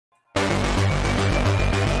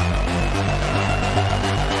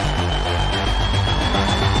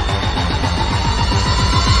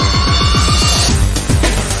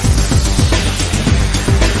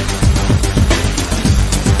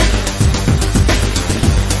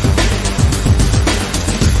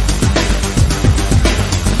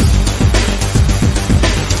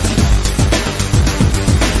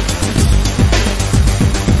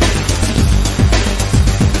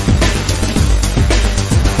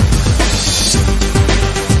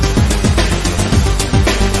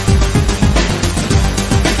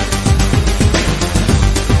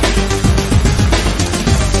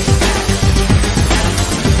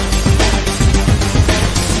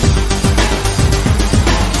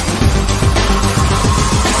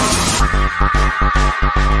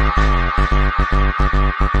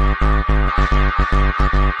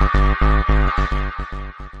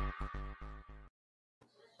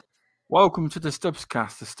Welcome to the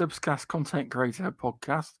Stubbscast, the Stubbscast Content Creator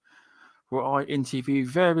podcast, where I interview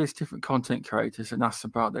various different content creators and ask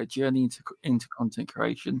about their journey into content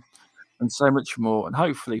creation and so much more. And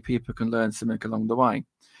hopefully people can learn something along the way.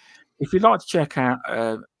 If you'd like to check out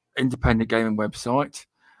independent gaming website,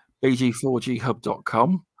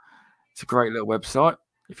 bg4ghub.com. It's a great little website.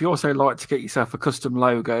 If you also like to get yourself a custom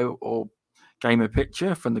logo or gamer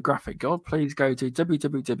picture from the graphic god, please go to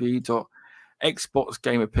www.xboxgamerpics.com.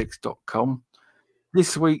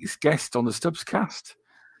 This week's guest on the Stubbscast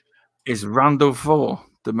is Randall Thor,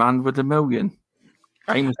 the man with a million.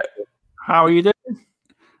 How are you doing?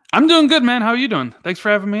 I'm doing good, man. How are you doing? Thanks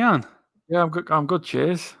for having me on. Yeah, I'm good. I'm good.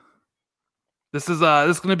 Cheers. This is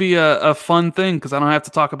going to be a fun thing because I don't have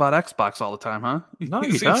to talk about Xbox all the time, huh? No,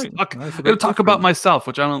 you don't. I'm going to talk about myself,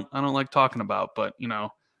 which I don't like talking about. But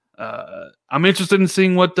I'm interested in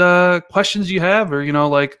seeing what questions you have, or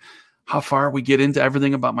like how far we get into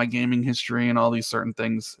everything about my gaming history and all these certain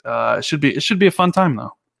things. It should be a fun time,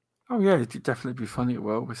 though. Oh yeah, it'd definitely be funny.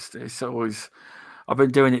 Well, it's always. I've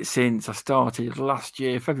been doing it since I started last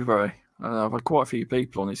year, February. I've had quite a few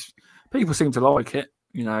people on this. People seem to like it.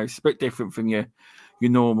 It's a bit different from your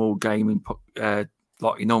normal gaming, like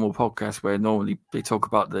your normal podcast, where normally they talk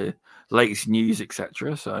about the latest news,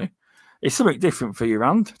 etc. So it's something different for your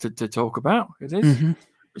hand to talk about. It is,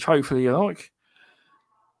 which hopefully you like.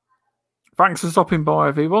 Thanks for stopping by,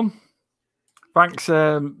 everyone. Thanks,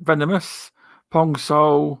 Venomous, Pong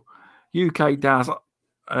Soul, UK Daz.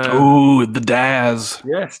 The Daz.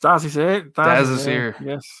 Yes, Daz is here. Daz is here.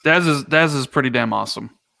 Yes, Daz is pretty damn awesome.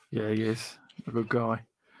 Yeah, he is a good guy.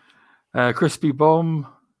 Crispy Bomb.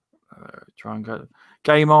 Try and go.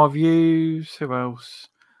 Game Views. Who else?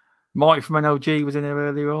 Mike from NLG was in there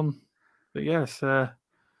earlier on. But yes,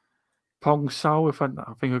 Pong Soul. I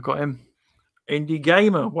think I got him. Indie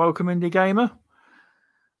Gamer. Welcome, Indie Gamer.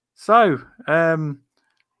 So, one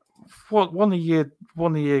of your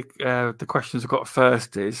the questions I've got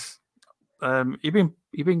first is, you been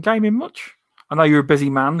gaming much? I know you're a busy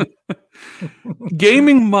man.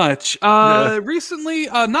 Gaming much. Recently,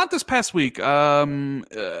 not this past week. I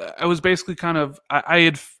was basically I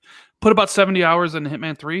had put about 70 hours in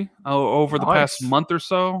Hitman 3 over the past month or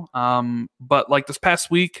so. But like this past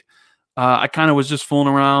week, I kind of was just fooling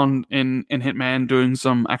around in Hitman, doing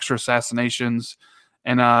some extra assassinations.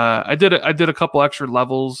 And I did a couple extra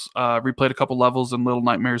levels, replayed a couple levels in Little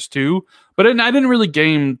Nightmares 2, but I didn't really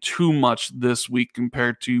game too much this week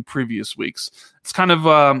compared to previous weeks. It's kind of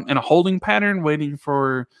in a holding pattern, waiting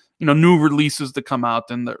for new releases to come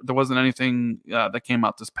out, and there wasn't anything that came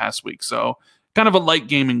out this past week, so kind of a light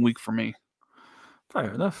gaming week for me.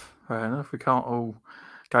 Fair enough. We can't all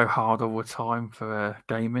go hard all the time for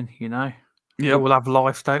gaming, Yeah, we'll have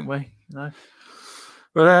lives, don't we?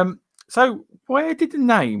 But so where did the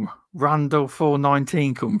name Randall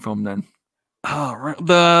 419 come from then? Oh,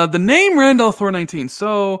 the name Randall Thor 19.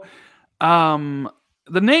 So, the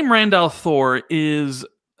name Randall Thor is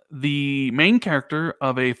the main character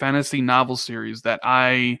of a fantasy novel series that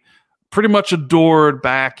I pretty much adored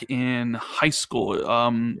back in high school.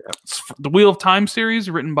 It's the Wheel of Time series,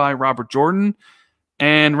 written by Robert Jordan,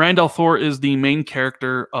 and Randall Thor is the main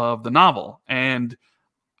character of the novel. And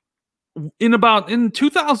in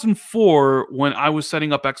 2004, when I was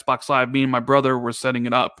setting up Xbox Live, me and my brother were setting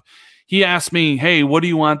it up. He asked me, "Hey, what do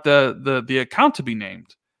you want the account to be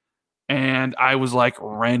named?" And I was like,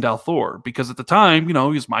 Randall Thor, because at the time, he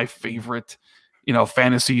was my favorite,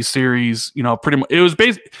 fantasy series. Pretty much, it was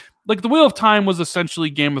basically like the Wheel of Time was essentially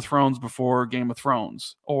Game of Thrones before Game of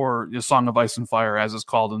Thrones, or the Song of Ice and Fire, as it's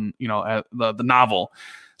called in the novel.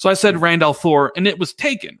 So I said Randall Thor, and it was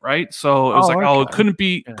taken, right? So it was it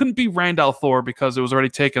couldn't be Randall Thor because it was already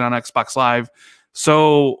taken on Xbox Live.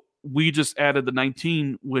 So we just added the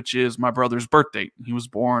 19, which is my brother's birth date. He was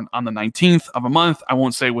born on the 19th of a month. I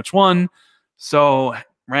won't say which one. So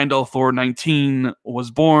Randall Thor 19 was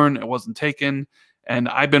born. It wasn't taken. And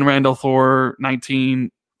I've been Randall Thor 19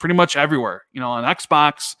 pretty much everywhere. On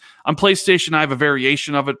Xbox. On PlayStation, I have a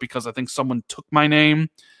variation of it because I think someone took my name.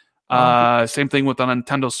 Same thing with the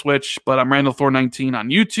Nintendo Switch, but I'm Randall Thor 19 on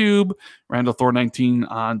YouTube, Randall Thor 19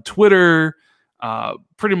 on Twitter,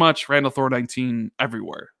 pretty much Randall Thor 19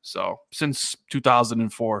 everywhere. So since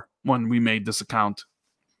 2004, when we made this account.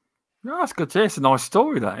 No, that's good to hear. It's a nice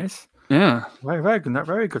story, that is. Yeah. Very, very good.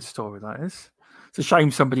 Very good story, that is. It's a shame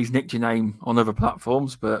somebody's nicked your name on other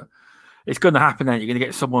platforms, but it's going to happen then. You're going to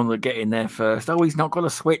get someone to get in there first. Oh, he's not got a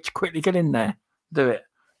Switch. Quickly get in there. Do it,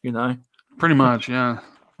 Pretty much, yeah.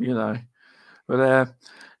 But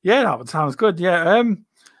yeah, that sounds good. Yeah.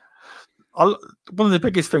 One of the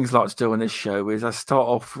biggest things I like to do on this show is I start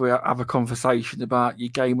off with have a conversation about your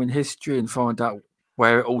gaming history and find out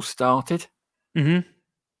where it all started. Mm-hmm.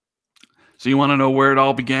 So you want to know where it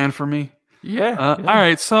all began for me? Yeah. All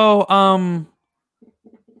right. So,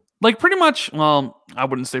 like pretty much, well, I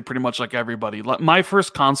wouldn't say pretty much like everybody. My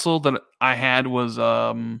first console that I had was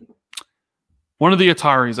one of the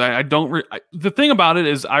Ataris. I don't. The thing about it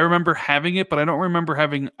is, I remember having it, but I don't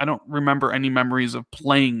remember any memories of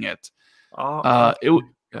playing it.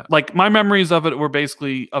 Like my memories of it were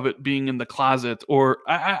basically of it being in the closet, or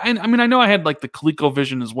I mean, I know I had like the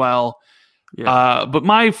ColecoVision as well. Yeah. But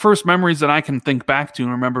my first memories that I can think back to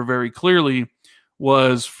and remember very clearly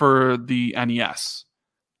was for the NES.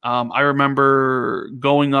 I remember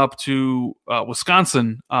going up to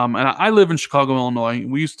Wisconsin, and I live in Chicago, Illinois.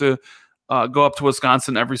 We used to go up to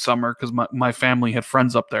Wisconsin every summer because my family had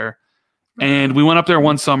friends up there. And we went up there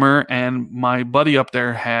one summer, and my buddy up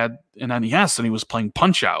there had an NES, and he was playing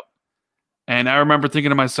Punch-Out. And I remember thinking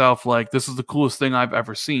to myself, like, this is the coolest thing I've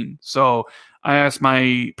ever seen. So I asked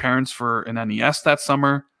my parents for an NES that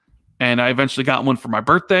summer, and I eventually got one for my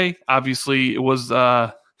birthday. Obviously, it was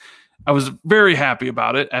I was very happy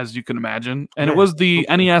about it, as you can imagine. And it was the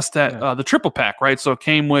NES that the triple pack, right? So it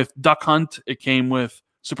came with Duck Hunt, it came with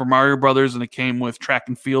Super Mario Brothers, and it came with Track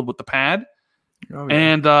and Field with the pad. Oh, yeah.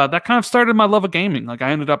 And that kind of started my love of gaming. Like I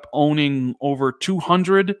ended up owning over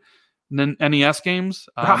 200 NES games.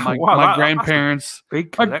 My grandparents,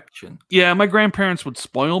 big collection. My grandparents would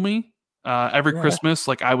spoil me every Christmas.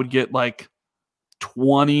 Like I would get like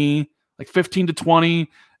 15 to 20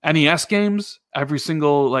 NES games every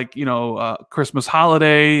single Christmas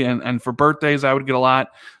holiday, and for birthdays I would get a lot.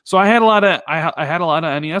 So I had a lot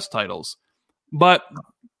of NES titles, but.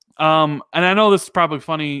 And I know this is probably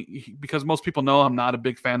funny because most people know I'm not a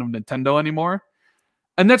big fan of Nintendo anymore.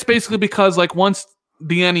 And that's basically because like once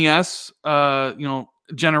the NES,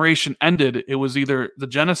 generation ended, it was either the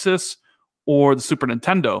Genesis or the Super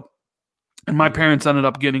Nintendo. And my parents ended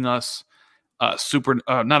up getting us not a Super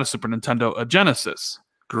Nintendo, a Genesis.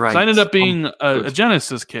 Great. So I ended up being a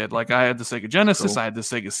Genesis kid. Like I had the Sega Genesis, cool. I had the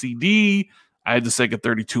Sega CD, I had the Sega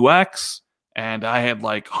 32X, and I had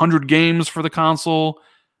like 100 games for the console.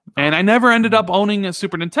 And I never ended up owning a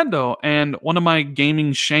Super Nintendo. And one of my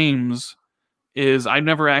gaming shames is I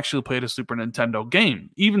never actually played a Super Nintendo game.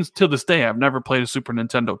 Even to this day, I've never played a Super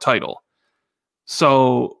Nintendo title.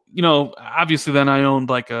 So, obviously then I owned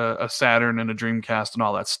like a Saturn and a Dreamcast and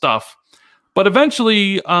all that stuff. But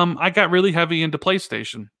eventually, I got really heavy into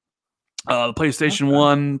PlayStation. The PlayStation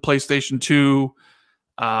 1, PlayStation 2.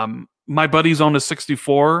 My buddies owned a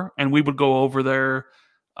 64, and we would go over there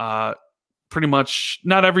pretty much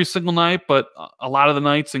not every single night, but a lot of the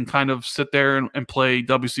nights, and kind of sit there and play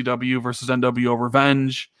WCW versus NWO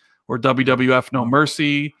Revenge or WWF No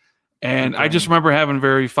Mercy. And I just remember having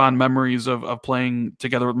very fond memories of playing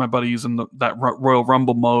together with my buddies in that Royal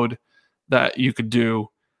Rumble mode that you could do.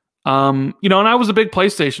 And I was a big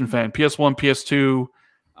PlayStation fan, PS1,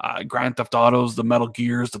 PS2, Grand Theft Autos, the Metal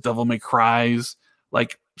Gears, the Devil May Cries,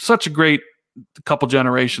 like such a great couple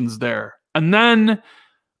generations there. And then,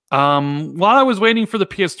 while I was waiting for the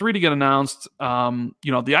PS3 to get announced, the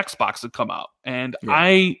Xbox had come out, and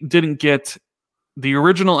I didn't get the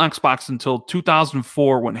original Xbox until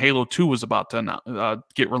 2004 when Halo 2 was about to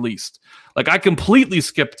get released. Like I completely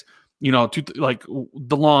skipped,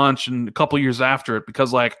 the launch and a couple years after it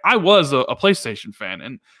because like I was a PlayStation fan,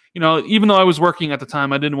 and even though I was working at the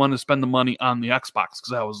time, I didn't want to spend the money on the Xbox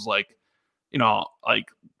because I was like,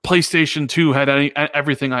 PlayStation 2 had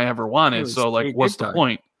everything I ever wanted. So like, what's the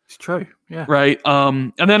point? It's true. Yeah. Right.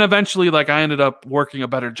 And then eventually, like, I ended up working a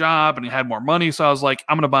better job and I had more money. So I was like,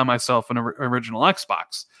 I'm going to buy myself an original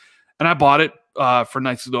Xbox. And I bought it for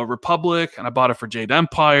Knights of the Old Republic, and I bought it for Jade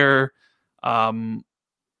Empire.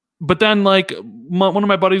 But then, like, one of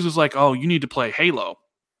my buddies was like, oh, you need to play Halo.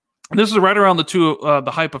 And this is right around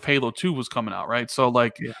the hype of Halo 2 was coming out, right? So,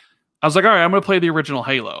 like, I was like, all right, I'm going to play the original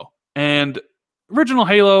Halo. And original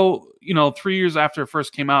Halo, 3 years after it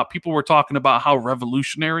first came out, people were talking about how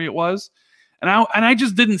revolutionary it was, and I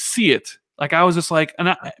just didn't see it. Like I was just like,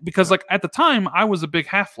 because like at the time I was a big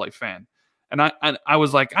Half-Life fan, and I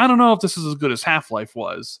was like, I don't know if this is as good as Half-Life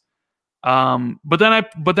was. But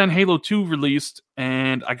then Halo 2 released,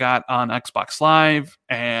 and I got on Xbox Live,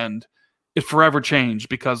 and it forever changed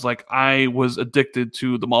because like I was addicted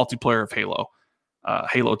to the multiplayer of Halo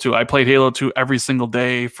 2. I played Halo 2 every single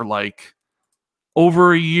day for like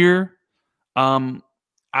over a year.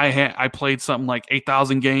 I played something like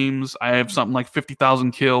 8,000 games. I have something like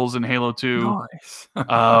 50,000 kills in Halo 2. Nice.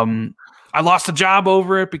 I lost a job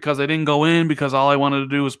over it because I didn't go in because all I wanted to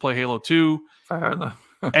do was play Halo 2. Fair enough.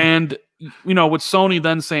 And with Sony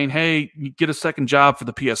then saying, "Hey, you get a second job for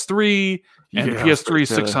the PS3, and the PS3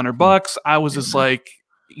 is $600." I was just like,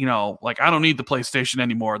 I don't need the PlayStation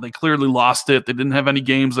anymore. They clearly lost it. They didn't have any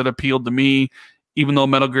games that appealed to me, even though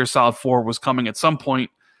Metal Gear Solid 4 was coming at some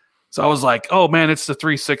point. So I was like, oh man, it's the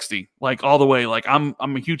 360, like all the way. Like I'm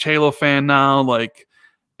a huge Halo fan now. Like,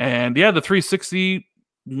 and yeah, the 360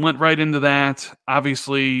 went right into that.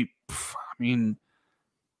 Obviously, even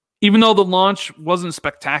though the launch wasn't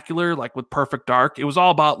spectacular, like with Perfect Dark, it was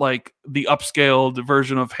all about like the upscaled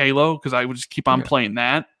version of Halo because I would just keep on playing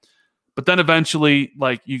that. But then eventually,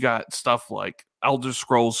 like you got stuff like Elder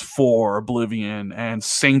Scrolls 4, Oblivion, and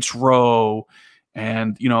Saints Row,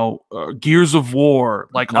 and Gears of War,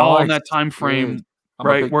 like all in that time frame,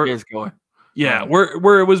 right? Where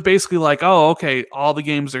it was basically like, oh, okay, all the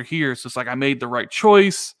games are here, so it's like I made the right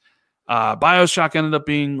choice. BioShock ended up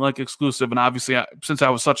being like exclusive, and obviously, since I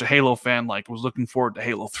was such a Halo fan, like was looking forward to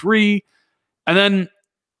Halo 3, and then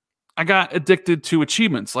I got addicted to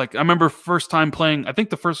achievements. Like I remember first time playing, I think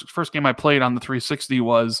the first game I played on the 360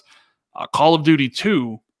 was Call of Duty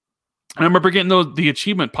 2. And I remember getting the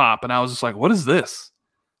achievement pop, and I was just like, "What is this?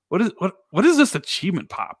 What is this achievement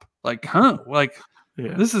pop? Like, huh? Like,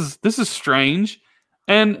 this is strange."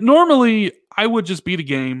 And normally, I would just beat a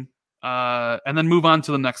game and then move on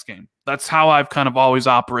to the next game. That's how I've kind of always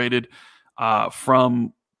operated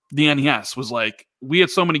from the NES. Was like we had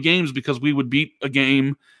so many games because we would beat a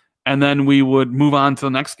game, and then we would move on to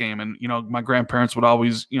the next game. And my grandparents would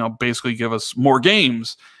always basically give us more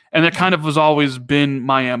games. And that kind of has always been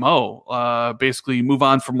my MO, basically move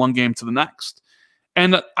on from one game to the next.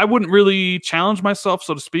 And I wouldn't really challenge myself,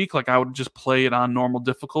 so to speak. Like I would just play it on normal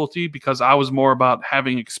difficulty because I was more about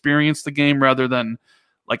having experienced the game rather than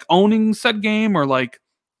like owning said game or like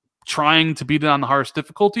trying to beat it on the hardest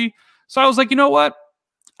difficulty. So I was like, you know what?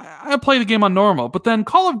 I play the game on normal. But then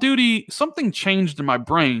Call of Duty, something changed in my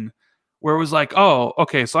brain where it was like, oh,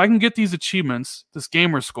 okay, so I can get these achievements, this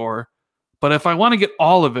gamer score, but if I want to get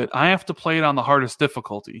all of it, I have to play it on the hardest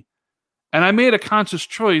difficulty. And I made a conscious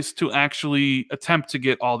choice to actually attempt to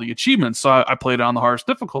get all the achievements. So I played it on the hardest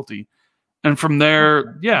difficulty. And from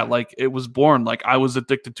there, like it was born. Like I was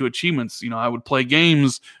addicted to achievements. I would play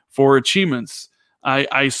games for achievements.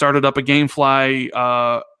 I started up a GameFly.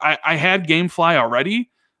 I had GameFly already.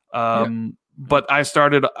 But I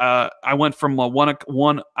started, I went from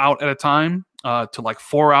one out at a time to like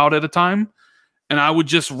 4 out at a time. And I would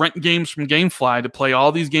just rent games from GameFly to play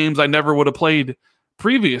all these games I never would have played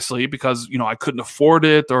previously because, I couldn't afford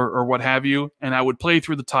it or what have you. And I would play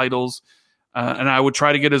through the titles and I would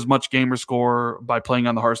try to get as much gamer score by playing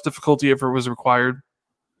on the hardest difficulty if it was required.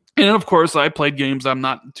 And of course, I played games I'm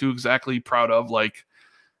not too exactly proud of, like,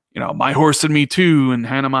 My Horse and Me 2 and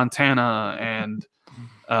Hannah Montana and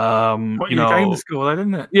game score,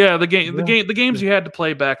 didn't it? Yeah, the games you had to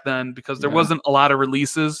play back then because there wasn't a lot of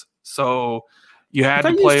releases, so you had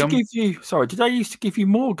to play them. Did they used to give you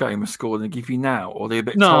more gamer score than they give you now, or they a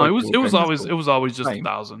bit? No, it was always just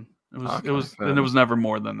 1,000. It was never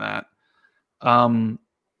more than that.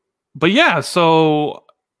 But yeah, so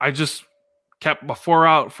I just kept my 4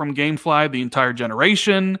 out from GameFly the entire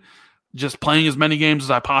generation. Just playing as many games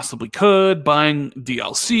as I possibly could, buying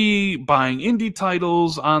DLC, buying indie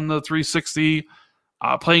titles on the 360,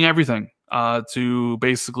 playing everything to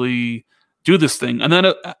basically do this thing. And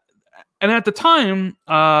then, and at the time,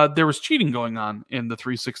 there was cheating going on in the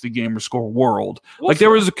 360 gamer score world. Like there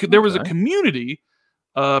was a community,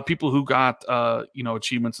 people who got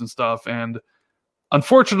achievements and stuff, and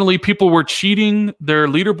unfortunately, people were cheating their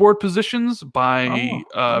leaderboard positions by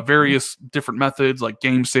various different methods like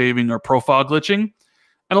game saving or profile glitching.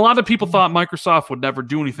 And a lot of people thought Microsoft would never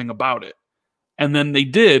do anything about it. And then they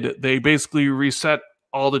did. They basically reset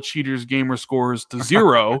all the cheaters' gamer scores to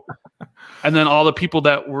 0. And then all the people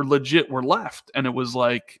that were legit were left. And it was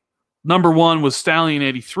like, number 1 was Stallion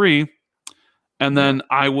 83. And then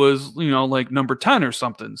I was, like number 10 or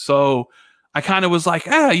something. So I kind of was like,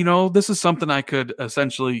 this is something I could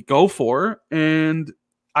essentially go for. And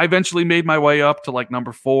I eventually made my way up to like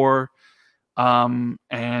number 4 and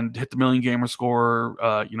hit the million gamer score,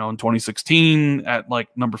 in 2016 at like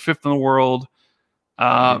number 5th in the world.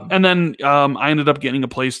 And then I ended up getting a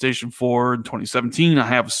PlayStation 4 in 2017. I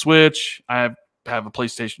have a Switch. I have a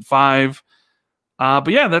PlayStation 5. But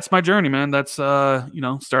yeah, that's my journey, man. That's,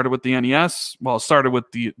 started with the NES. Well, it started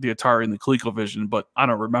with the Atari and the ColecoVision, but I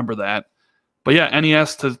don't remember that. But yeah,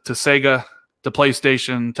 NES to Sega, to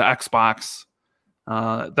PlayStation, to Xbox.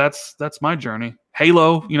 That's my journey.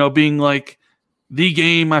 Halo, being like the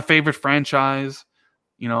game, my favorite franchise,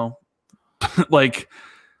 like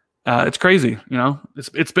It's crazy, you know.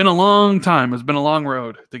 It's been a long time. It's been a long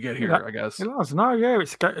road to get here, I guess. It was. No, yeah,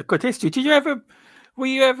 it's a good history. Were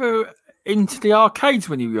you ever into the arcades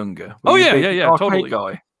when you were younger? Oh yeah, yeah, totally.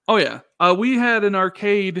 Guy? Oh yeah, we had an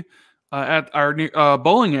arcade at our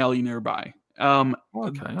bowling alley nearby,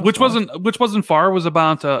 which wasn't far. It was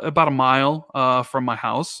about a mile from my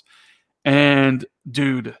house, and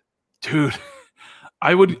dude,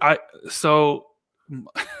 so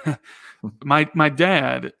my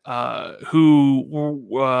dad,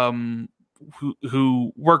 who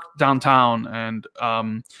worked downtown, and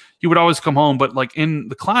he would always come home, but like in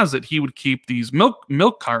the closet he would keep these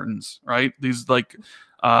milk cartons, right? These like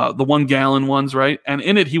the 1 gallon ones, right? And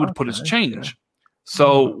in it he would put his change. Yeah.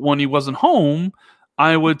 So when he wasn't home,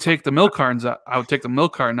 I would take the milk cartons out. I would take the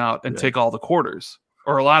milk carton out and take all the quarters,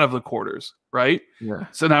 or a lot of the quarters, right? Yeah.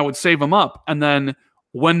 So then I would save them up, and then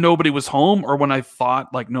when nobody was home, or when I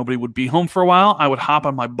thought like nobody would be home for a while, I would hop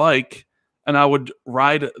on my bike and I would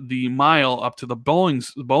ride the mile up to the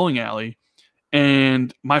bowling alley.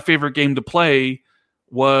 And my favorite game to play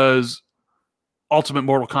was Ultimate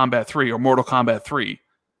Mortal Kombat 3 or Mortal Kombat 3.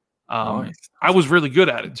 Nice. I was really good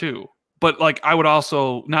at it too. But like I would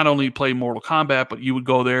also not only play Mortal Kombat, but you would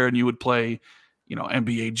go there and you would play, you know,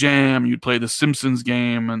 NBA Jam, you'd play the Simpsons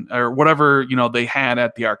game, or whatever, you know, they had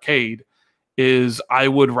at the arcade. Is I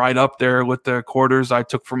would ride up there with the quarters I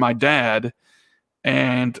took from my dad,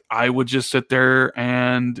 and I would just sit there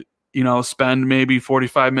and, you know, spend maybe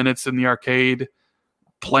 45 minutes in the arcade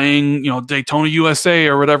playing, you know, Daytona USA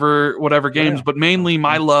or whatever games. Yeah. But mainly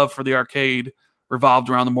my love for the arcade revolved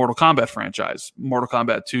around the Mortal Kombat franchise. Mortal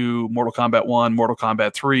Kombat 2, Mortal Kombat 1, Mortal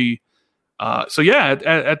Kombat 3. So yeah,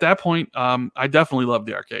 at that point, I definitely loved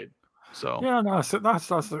the arcade. So yeah, no, so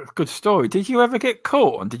that's a good story. Did you ever get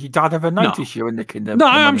caught? And did your dad ever notice you in the kingdom? No,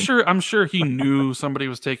 I'm sure he knew somebody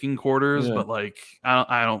was taking quarters, but like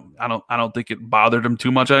I don't think it bothered him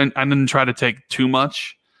too much. I didn't try to take too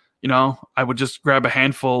much. You know, I would just grab a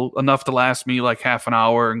handful, enough to last me like half an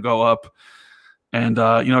hour, and go up and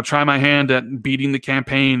you know, try my hand at beating the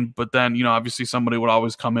campaign. But then, you know, obviously somebody would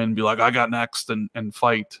always come in and be like, I got next, and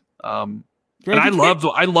fight. And I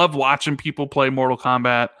loved watching people play Mortal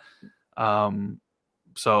Kombat.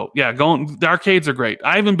 So yeah, the arcades are great.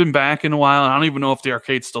 I haven't been back in a while, and I don't even know if the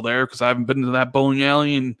arcade's still there, because I haven't been to that bowling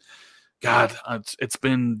alley, and God, it's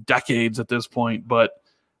been decades at this point. But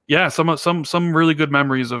yeah, some really good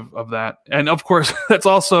memories of that. And of course, that's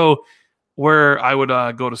also where I would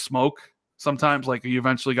go to smoke sometimes. Like, you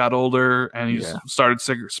eventually got older and you started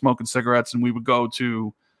smoking cigarettes, and we would go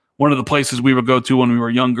to one of the places we would go to when we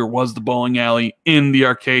were younger was the bowling alley in the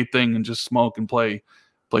arcade thing, and just smoke and play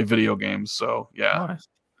video games. So yeah. Nice.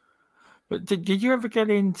 But did you ever get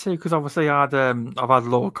into, because obviously I've had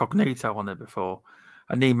Lord Cognito on there before,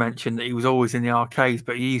 and he mentioned that he was always in the arcades,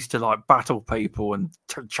 but he used to like battle people and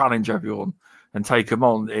challenge everyone and take them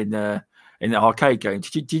on in the arcade games.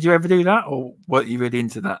 Did you ever do that, or weren't you really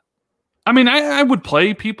into that? I mean, I would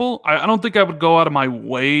play people. I don't think I would go out of my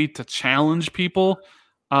way to challenge people.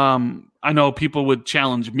 I know people would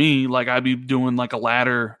challenge me, like I'd be doing like a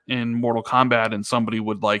ladder in Mortal Kombat, and somebody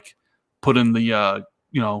would like put in the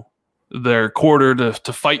you know, their quarter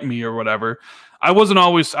to fight me or whatever. I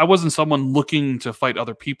wasn't someone looking to fight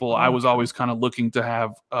other people. I was always kind of looking to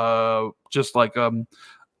have just like a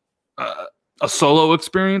solo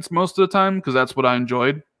experience most of the time, because that's what I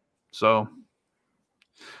enjoyed. So,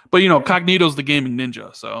 but you know, Cognito's the gaming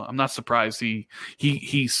ninja, so I'm not surprised he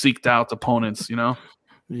seeked out opponents, you know.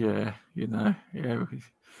 Yeah, you know, yeah.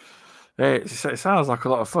 It sounds like a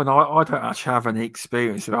lot of fun. I don't actually have any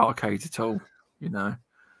experience of arcades at all. You know,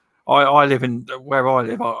 I live where I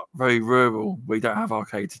live, very rural. We don't have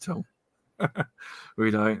arcades at all. We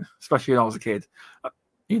don't, especially when I was a kid.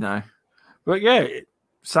 You know, but yeah, it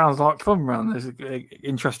sounds like fun, man. There's an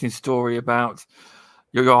interesting story about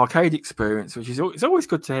your arcade experience, which is it's always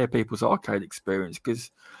good to hear people's arcade experience, because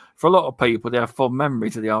for a lot of people, they have fond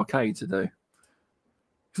memories of the arcade to do.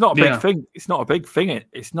 It's not a big thing. It's not a big thing.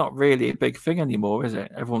 It's not really a big thing anymore, is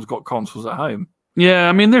it? Everyone's got consoles at home. Yeah,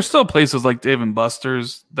 I mean, there's still places like Dave and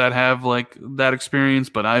Buster's that have like that experience,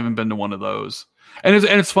 but I haven't been to one of those. And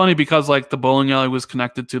it's funny because like the bowling alley was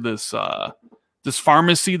connected to this this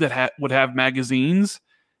pharmacy that would have magazines.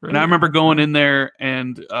 Really? And I remember going in there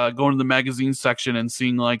and going to the magazine section and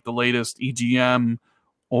seeing like the latest EGM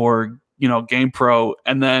or, you know, GamePro,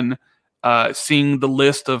 and then seeing the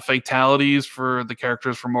list of fatalities for the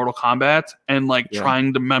characters from Mortal Kombat, and like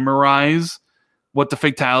trying to memorize what the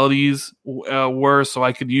fatalities were, so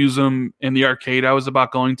I could use them in the arcade I was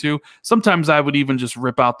about going to. Sometimes I would even just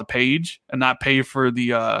rip out the page and not pay for the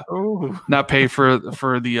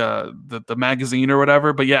the magazine or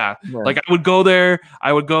whatever. But yeah, like I would go there,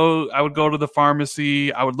 I would go to the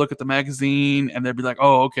pharmacy, I would look at the magazine, and they'd be like,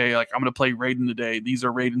 oh, okay, like I'm gonna play Raiden today. These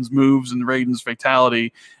are Raiden's moves and Raiden's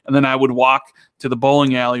fatality. And then I would walk to the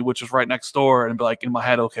bowling alley, which was right next door, and be like in my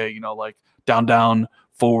head, okay, you know, like down,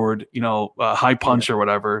 forward, you know, high punch or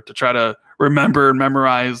whatever, to try to remember and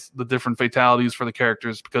memorize the different fatalities for the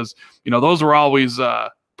characters, because, you know, those were always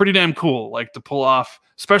pretty damn cool, like to pull off,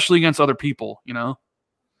 especially against other people, you know?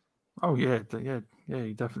 Oh, yeah,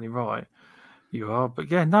 you're definitely right. You are.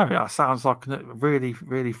 But yeah, no, that sounds like a really,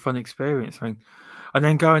 really fun experience. I mean, and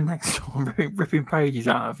then going next door, ripping pages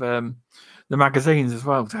out of the magazines as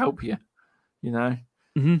well to help you, you know?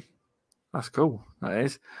 Mm-hmm. That's cool. That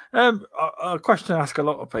is. A question I ask a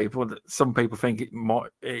lot of people that some people think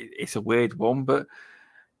it's a weird one, but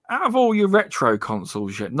out of all your retro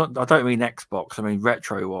consoles, I don't mean Xbox, I mean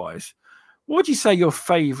retro wise, what would you say your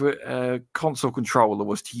favorite console controller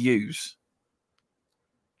was to use?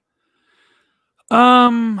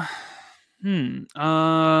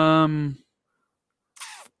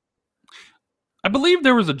 I believe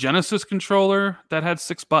there was a Genesis controller that had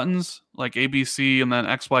 6 buttons, like ABC and then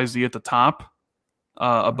XYZ at the top,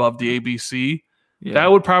 above the ABC. Yeah.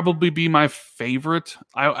 That would probably be my favorite.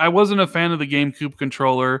 I wasn't a fan of the GameCube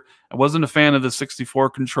controller. I wasn't a fan of the 64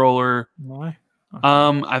 controller. Why? Okay.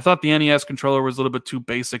 I thought the NES controller was a little bit too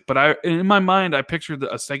basic, but in my mind, I pictured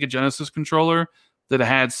a Sega Genesis controller that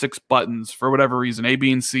had 6 buttons for whatever reason, A,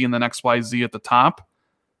 B, and C, and then XYZ at the top.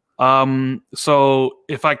 So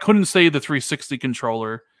if I couldn't say the 360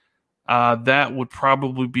 controller, that would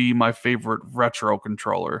probably be my favorite retro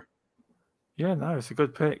controller. Yeah, no, it's a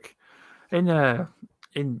good pick. In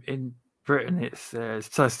Britain, it's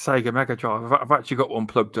Sega Mega Drive. I've actually got one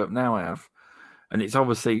plugged up now. I have, and it's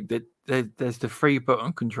obviously there's the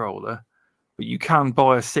 3-button controller, but you can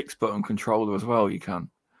buy a 6-button controller as well. You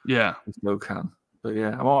can, yeah, you still can. But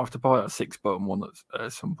yeah, I might have to buy that 6-button one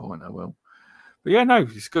at some point. I will. But yeah, no,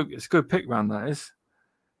 it's good. It's a good pick, man. That is,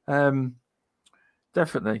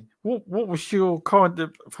 definitely. What was your kind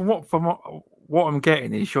of from what I'm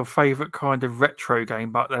getting is your favorite kind of retro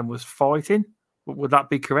game back then was fighting? Would that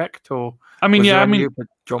be correct? Or I mean, yeah, I mean,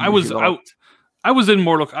 I was in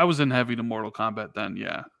heavy to Mortal Kombat then.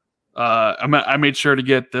 Yeah, I made sure to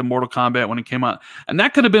get the Mortal Kombat when it came out, and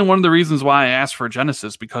that could have been one of the reasons why I asked for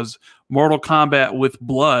Genesis, because Mortal Kombat with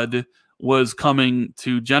blood was coming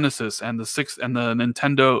to Genesis, and the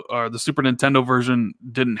Nintendo or the Super Nintendo version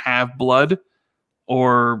didn't have blood,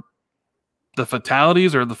 or the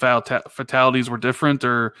fatalities were different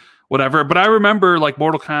or whatever. But I remember like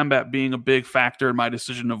Mortal Kombat being a big factor in my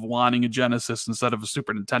decision of wanting a Genesis instead of a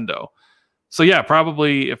Super Nintendo. So yeah,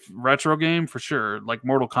 probably if retro game for sure, like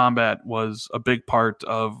Mortal Kombat was a big part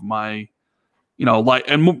of my, you know, like,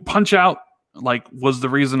 and Punch Out like was the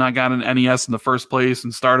reason I got an NES in the first place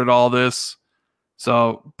and started all this.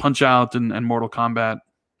 So Punch Out and Mortal Kombat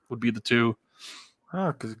would be the two.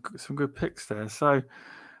 Oh, because some good picks there. So I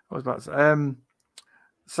was about to say,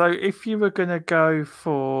 so if you were gonna go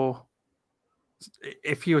for,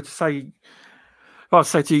 if you were to say, I'd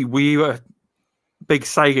say to you, were you a big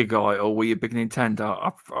Sega guy or were you a big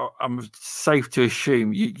Nintendo? I'm safe to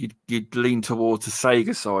assume you'd lean towards the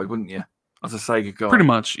Sega side, wouldn't you? As a Sega guy, pretty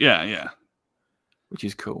much, yeah. Which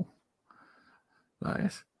is cool.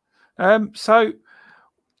 Nice. So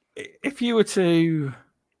if you were to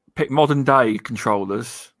pick modern day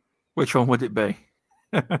controllers, which one would it be?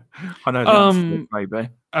 I know the answer maybe.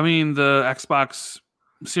 I mean, the Xbox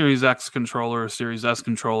Series X controller, Series S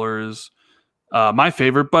controller is my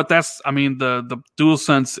favorite, but the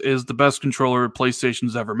DualSense is the best controller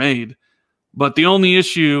PlayStation's ever made. But the only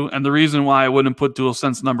issue and the reason why I wouldn't put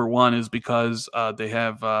DualSense number 1 is because they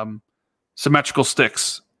have symmetrical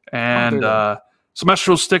sticks, and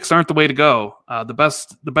symmetrical sticks aren't the way to go.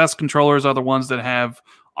 The best controllers are the ones that have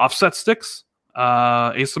offset sticks,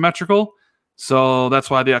 asymmetrical. So that's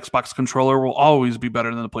why the Xbox controller will always be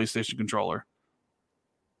better than the PlayStation controller,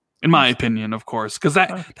 in my opinion, of course, because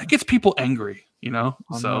that gets people angry, you know.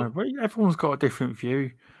 But everyone's got a different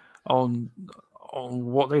view on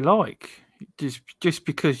what they like. Just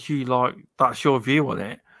because you like, that's your view on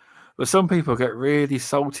it. But some people get really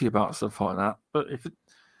salty about stuff like that. But if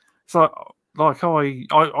it's like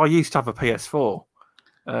I used to have a PS4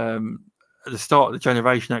 at the start of the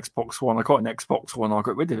generation, Xbox One. I got an Xbox One, I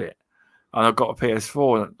got rid of it, and I got a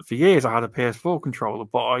PS4. For years, I had a PS4 controller,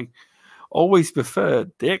 but I always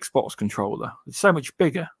preferred the Xbox controller. It's so much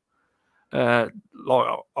bigger, like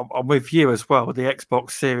I'm with you as well. The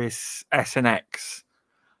Xbox Series S and X,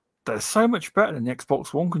 they're so much better than the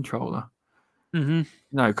Xbox One controller. Mm-hmm.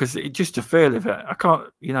 No, because just the feel of it, I can't.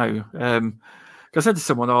 I said to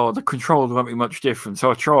someone, "Oh, the controller won't be much different."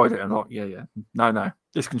 So I tried it, and I'm like, "Yeah, no,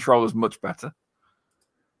 this controller's much better."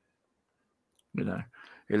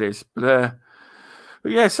 It is. But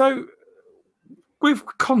yeah, so with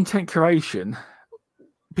content creation,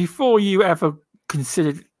 before you ever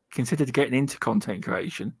considered getting into content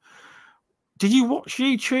creation, did you watch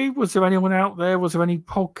YouTube? Was there anyone out there? Was there any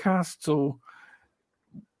podcasts, or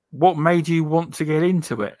what made you want to get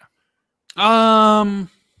into it?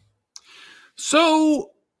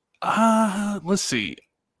 So let's see.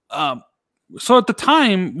 So at the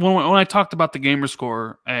time when I talked about the gamer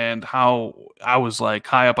score and how I was like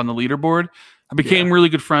high up on the leaderboard, I became really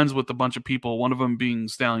good friends with a bunch of people. One of them being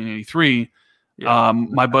Stallion83,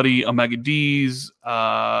 my buddy Omega D's,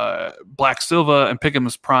 Black Silva, and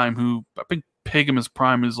Pigamus Prime, who I think Pigamus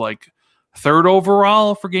Prime is like 3rd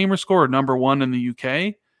overall for gamer score, number 1 in the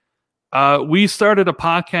UK. We started a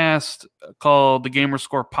podcast called the Gamer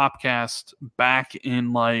Score Popcast back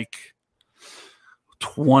in like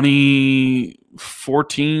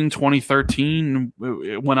 2014, 2013.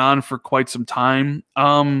 It went on for quite some time.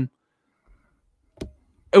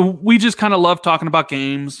 We just kind of loved talking about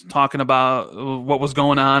games, talking about what was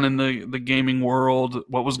going on in the gaming world,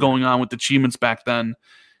 what was going on with achievements back then.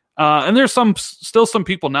 And there's still some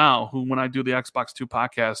people now who, when I do the Xbox 2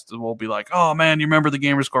 podcast, will be like, "Oh man, you remember the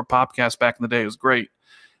Gamerscore podcast back in the day? It was great."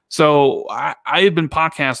 So I had been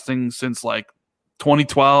podcasting since like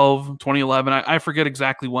 2012, 2011. I forget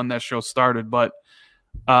exactly when that show started, but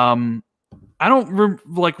I don't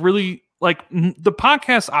really like the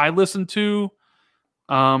podcast I listened to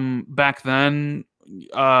back then.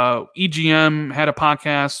 EGM had a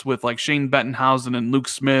podcast with like Shane Bettenhausen and Luke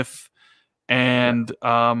Smith. And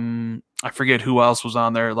I forget who else was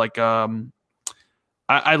on there. Like I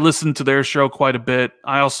listened to their show quite a bit.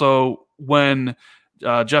 I also, when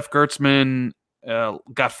Jeff Gertzman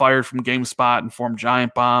got fired from GameSpot and formed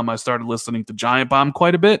Giant Bomb, I started listening to Giant Bomb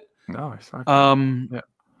quite a bit. Nice.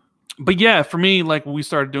 But yeah, for me, like we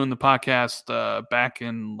started doing the podcast back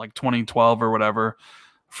in like 2012 or whatever.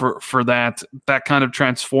 For that kind of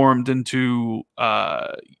transformed into.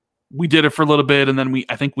 We did it for a little bit, and then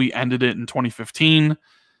I think we ended it in 2015.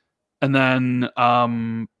 And then,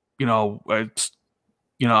 I'm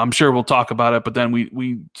sure we'll talk about it, but then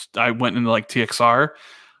I went into like TXR.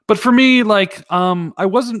 But for me, like, I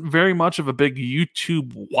wasn't very much of a big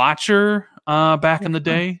YouTube watcher back in the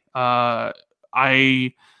day.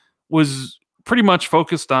 I was pretty much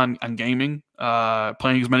focused on gaming,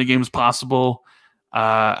 playing as many games as possible.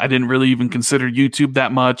 I didn't really even consider YouTube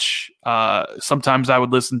that much. Sometimes I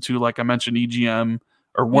would listen to, like I mentioned, EGM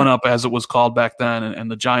or One Up as it was called back then, and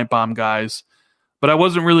the Giant Bomb guys. But I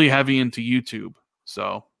wasn't really heavy into YouTube.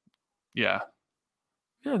 So, yeah.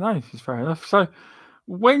 Yeah, nice. It's fair enough. So,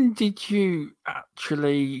 when did you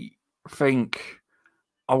actually think,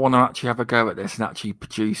 I want to actually have a go at this and actually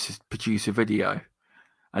produce a video?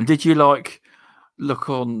 And did you like look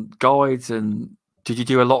on guides, and did you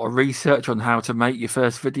do a lot of research on how to make your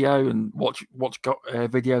first video and watch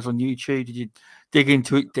videos on YouTube? Did you dig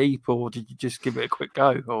into it deep, or did you just give it a quick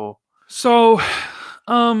go? Or so,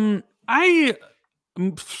 my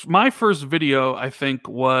first video I think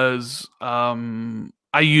was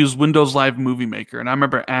I used Windows Live Movie Maker, and I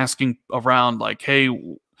remember asking around like, "Hey,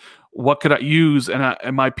 what could I use?"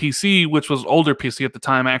 And my PC, which was older PC at the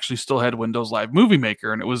time, actually still had Windows Live Movie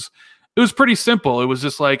Maker, and it was pretty simple. It was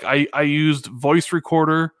just like I used Voice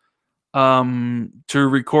Recorder to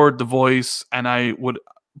record the voice, and I would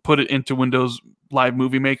put it into Windows Live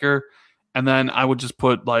Movie Maker, and then I would just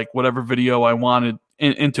put like whatever video I wanted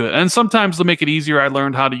into it. And sometimes to make it easier, I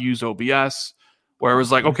learned how to use OBS, where it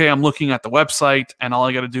was like, okay, I'm looking at the website, and all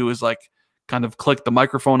I got to do is like kind of click the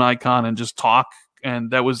microphone icon and just talk,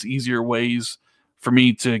 and that was easier ways for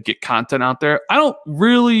me to get content out there.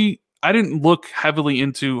 I didn't look heavily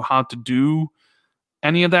into how to do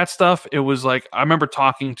any of that stuff. It was like, I remember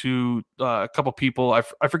talking to a couple people, I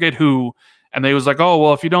forget who, and they was like, "Oh,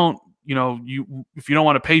 well, if you don't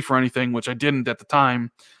want to pay for anything," which I didn't at the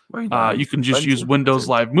time, you can just use Windows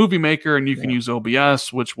Live Movie Maker, and you can use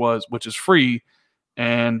OBS, which is free,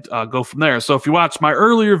 and go from there. So if you watch my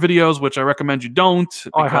earlier videos, which I recommend you don't,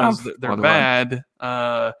 because they're bad,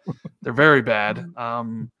 they're very bad.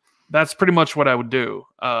 That's pretty much what I would do.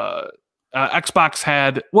 Xbox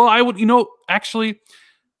had,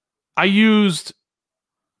 I used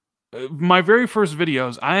my very first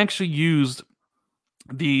videos. I actually used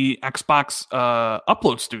the Xbox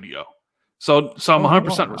Upload Studio. So I'm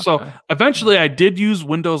 100%. Right, So okay. eventually I did use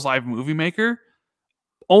Windows Live Movie Maker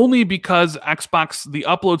only because the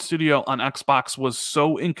upload studio on Xbox was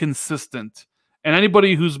so inconsistent. And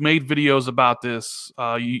anybody who's made videos about this,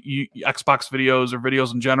 Xbox videos or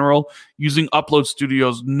videos in general, using upload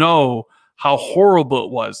studios know how horrible it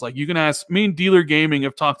was. Like, you can ask me and Dealer Gaming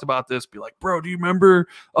have talked about this, be like, bro, do you remember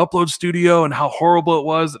Upload Studio and how horrible it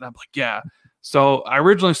was? And I'm like, yeah. So I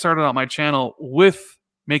originally started out my channel with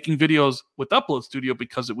making videos with Upload Studio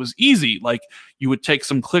because it was easy. Like, you would take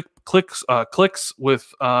some clicks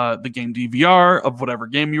with the game DVR of whatever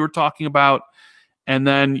game you were talking about, and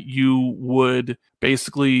then you would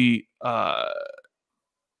basically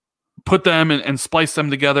put them and splice them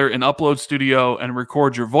together in Upload Studio and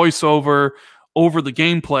record your voiceover over the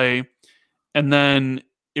gameplay, and then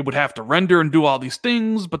it would have to render and do all these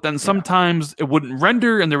things, but then sometimes it wouldn't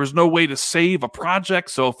render and there was no way to save a project.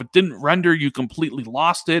 So if it didn't render, you completely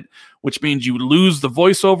lost it, which means you would lose the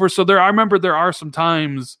voiceover. So I remember there are some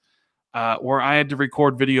times where I had to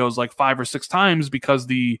record videos like 5 or 6 times because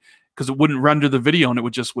it wouldn't render the video and it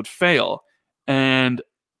would fail. And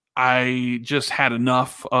I just had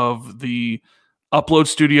enough of the Upload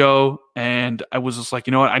Studio, and I was just like,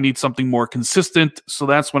 you know what, I need something more consistent. So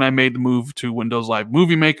that's when I made the move to Windows Live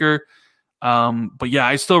Movie Maker. But yeah,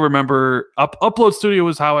 I still remember Upload Studio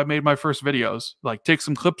was how I made my first videos. Like, take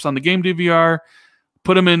some clips on the game DVR,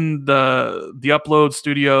 put them in the Upload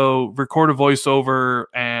Studio, record a voiceover,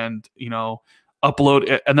 and upload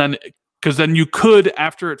it. And then, because then you could,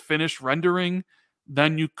 after it finished rendering,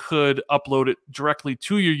 then you could upload it directly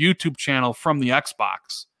to your YouTube channel from the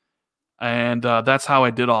Xbox. And that's how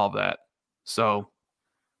I did all of that. So,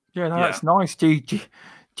 That's nice. Do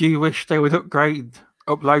you wish they would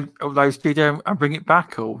upload Studio and bring it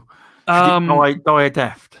back, or die a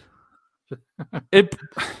death?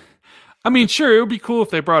 I mean, sure, it would be cool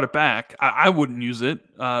if they brought it back. I wouldn't use it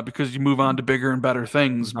because you move on to bigger and better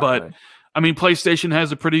things. Exactly. But I mean, PlayStation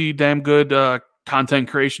has a pretty damn good content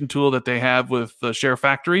creation tool that they have with the Share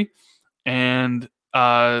Factory, and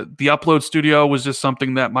the Upload Studio was just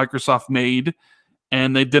something that Microsoft made,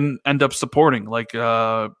 and they didn't end up supporting.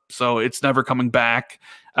 So it's never coming back.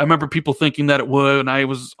 I remember people thinking that it would, and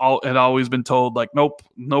had always been told, like, nope,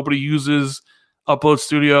 nobody uses Upload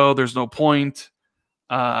Studio. There's no point.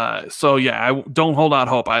 So yeah, I don't hold out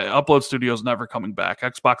hope. Upload Studio is never coming back.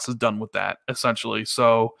 Xbox is done with that, essentially.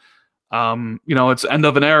 So, it's the end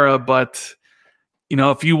of an era, but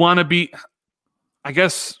if you want to be, I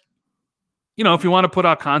guess, if you want to put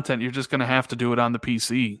out content, you're just going to have to do it on the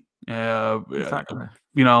PC. Exactly.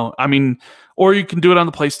 I mean, or you can do it on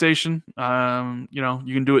the PlayStation.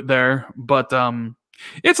 You can do it there, but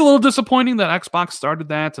it's a little disappointing that Xbox started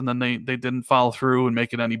that and then they didn't follow through and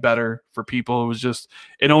make it any better for people.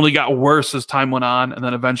 It only got worse as time went on, and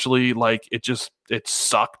then eventually, like, it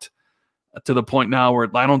sucked to the point now where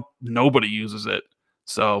nobody uses it.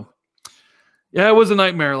 So yeah, it was a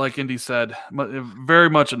nightmare, like Indy said, very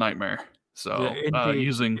much a nightmare. So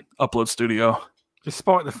using Upload Studio.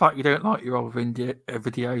 Despite the fact you don't like your old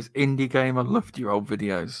videos, Indie Gamer loved your old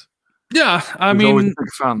videos. Yeah, I mean, always a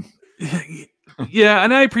big fan. Yeah,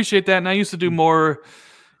 and I appreciate that. And I used to do more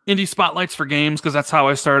indie spotlights for games because that's how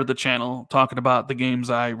I started the channel, talking about the games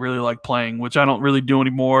I really like playing, which I don't really do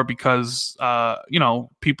anymore because,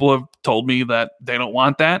 people have told me that they don't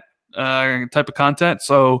want that type of content.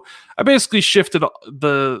 So I basically shifted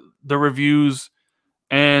the reviews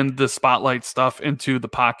and the spotlight stuff into the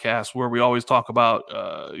podcast, where we always talk about,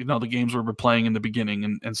 the games we're playing in the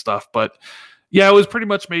beginning and stuff. But yeah, it was pretty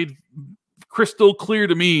much made crystal clear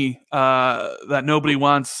to me that nobody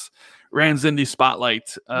wants Rand's Indie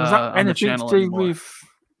Spotlight on the channel anymore.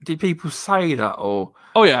 Did people say that, or?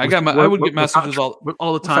 Oh yeah, I would get messages all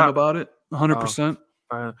the time about it. 100%.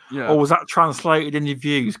 Yeah. Or was that translated in the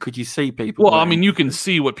views? Could you see people? Well, I mean, you can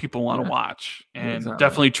see what people want to watch, and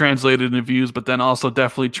definitely translated into views, but then also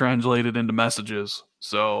definitely translated into messages.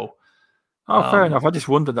 So, fair enough. I just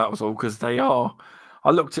wondered, that was all, because they are.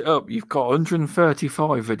 I looked it up. You've got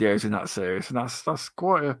 135 videos in that series, and that's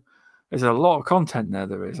quite there's a lot of content there.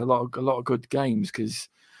 There is a lot of good games, because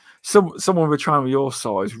someone with a channel your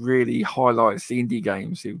size really highlights the indie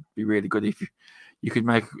games. It would be really good if you could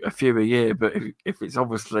make a few a year, but if it's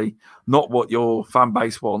obviously not what your fan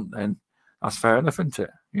base want, then that's fair enough, isn't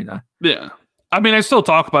it? Yeah. I mean, I still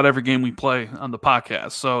talk about every game we play on the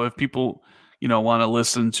podcast. So if people, want to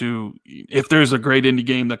listen to, if there's a great indie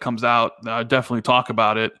game that comes out, I definitely talk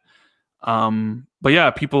about it. But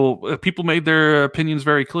yeah, people made their opinions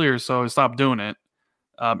very clear, so I stopped doing it.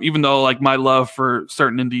 Even though, like, my love for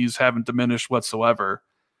certain indies haven't diminished whatsoever.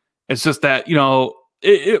 It's just that,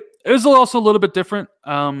 it is also a little bit different,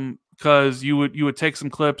 because you would take some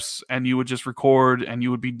clips and you would just record and you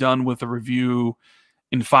would be done with a review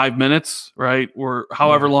in 5 minutes, right? Or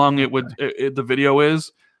however long the video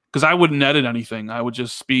is. Because I wouldn't edit anything. I would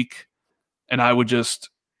just speak and I would just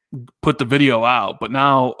put the video out. But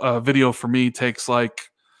now a video for me takes like,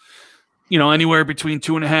 anywhere between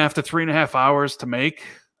 2.5 to 3.5 hours to make.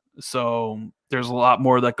 So there's a lot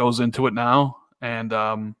more that goes into it now. And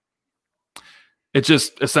it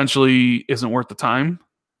just essentially isn't worth the time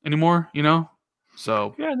anymore,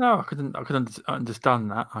 So yeah, no, I can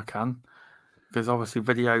understand that. I can, because obviously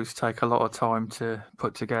videos take a lot of time to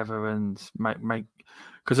put together and make.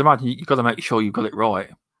 Because imagine you've got to make sure you've got it right.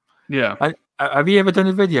 Yeah. Have you ever done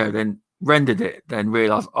a video, then rendered it, then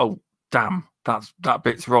realised, oh damn, that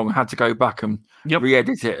bit's wrong. I had to go back and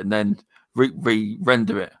re-edit it and then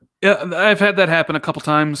re-render it. Yeah, I've had that happen a couple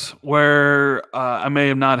times where I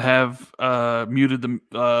may not have muted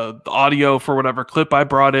the audio for whatever clip I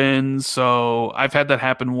brought in. So I've had that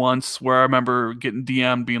happen once where I remember getting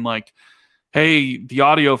DM'd being like, hey, the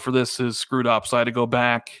audio for this is screwed up. So I had to go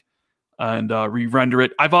back and re-render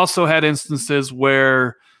it. I've also had instances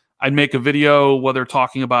where I'd make a video, whether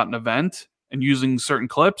talking about an event and using certain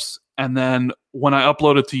clips. And then when I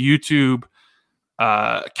upload it to YouTube,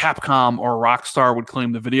 Capcom or Rockstar would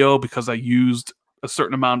claim the video because I used a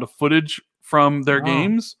certain amount of footage from their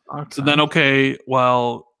games. Okay. So then,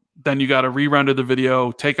 then you got to re-render the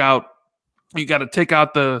video, you got to take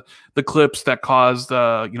out the clips that caused,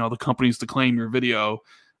 the companies to claim your video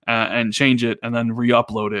and change it and then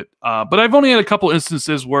re-upload it. But I've only had a couple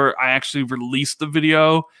instances where I actually released the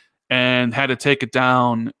video and had to take it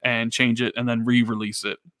down and change it and then re-release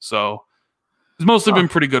it. So it's mostly been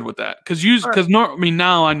pretty good with that.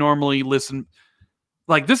 Now I normally listen.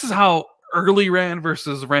 Like, this is how early ran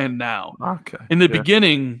versus ran now. Okay. In the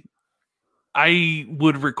beginning, I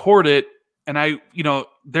would record it and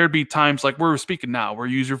there'd be times like we're speaking now where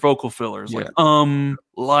you use your vocal fillers, stuff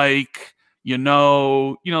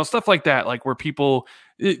like that, like where people,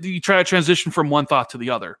 you try to transition from one thought to the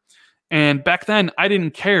other. And back then, I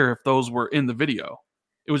didn't care if those were in the video.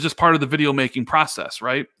 It was just part of the video making process,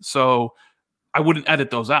 right? So I wouldn't edit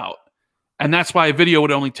those out. And that's why a video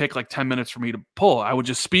would only take like 10 minutes for me to pull. I would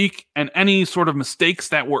just speak, and any sort of mistakes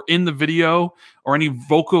that were in the video or any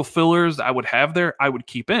vocal fillers I would have there, I would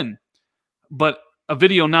keep in. But a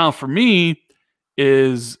video now for me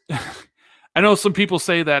is... I know some people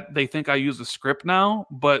say that they think I use a script now,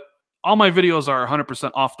 but all my videos are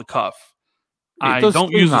 100% off the cuff. I don't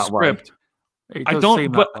use a script. I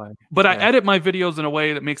don't, but I edit my videos in a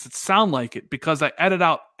way that makes it sound like it, because I edit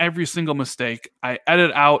out every single mistake. I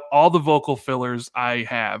edit out all the vocal fillers I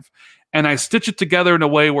have, and I stitch it together in a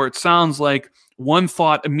way where it sounds like one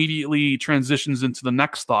thought immediately transitions into the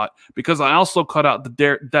next thought, because I also cut out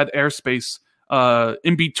the dead airspace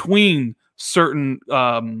in between certain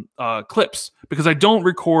clips, because I don't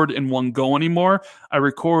record in one go anymore. I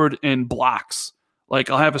record in blocks. Like,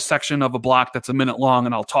 I'll have a section of a block that's a minute long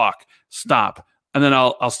and I'll talk, stop, and then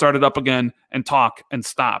I'll start it up again and talk and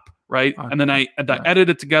stop, right? Okay. And then I edit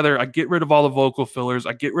it together. I get rid of all the vocal fillers.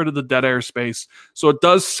 I get rid of the dead air space. So it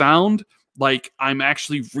does sound like I'm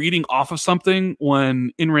actually reading off of something,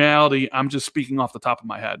 when in reality, I'm just speaking off the top of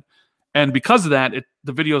my head. And because of that,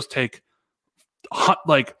 the videos take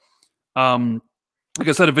like I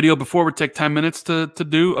said, a video before would take 10 minutes to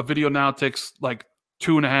do. A video now takes like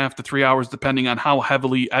 2.5 to 3 hours, depending on how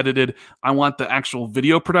heavily edited I want the actual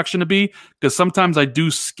video production to be. Because sometimes I do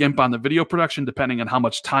skimp on the video production depending on how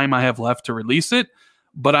much time I have left to release it.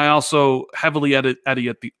 But I also heavily edit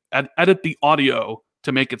the audio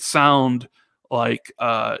to make it sound like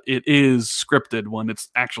it is scripted when it's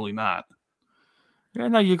actually not. Yeah,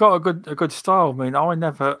 no, you got a good style. I mean, I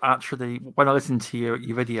never actually, when I listened to your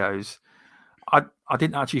videos, I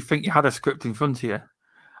didn't actually think you had a script in front of you.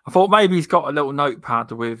 I thought maybe he's got a little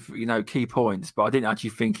notepad with key points, but I didn't actually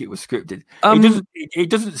think it was scripted. It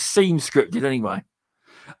doesn't seem scripted anyway.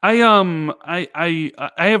 I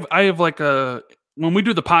have like when we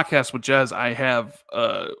do the podcast with Jez, I have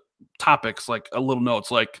topics, like a little notes,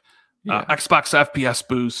 like Xbox FPS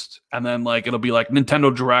boost, and then like it'll be like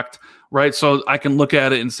Nintendo Direct, right? So I can look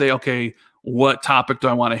at it and say, okay, what topic do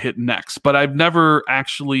I want to hit next? But I've never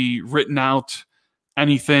actually written out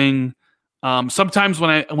anything. Sometimes when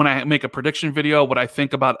I make a prediction video, what I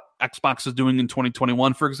think about Xbox is doing in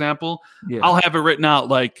 2021, for example, I'll have it written out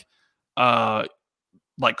like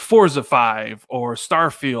Forza 5 or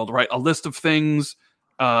Starfield, right? A list of things,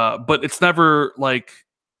 but it's never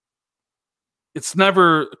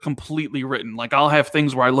completely written. Like, I'll have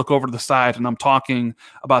things where I look over to the side and I'm talking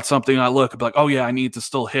about something. I look, I'll be like, oh yeah, I need to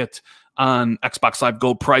still hit on Xbox Live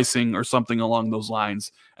Gold pricing or something along those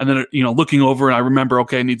lines. And then, looking over and I remember,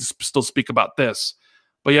 okay, I need to still speak about this.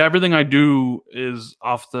 But yeah, everything I do is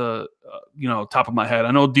off the, top of my head.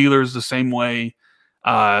 I know Dealer's the same way.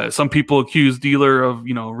 Some people accuse Dealer of,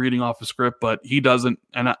 reading off a script, but he doesn't.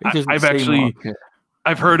 And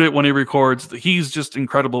I've heard it when he records. He's just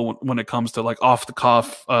incredible when it comes to like off the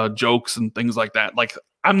cuff jokes and things like that. Like,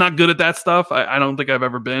 I'm not good at that stuff. I don't think I've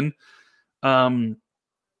ever been.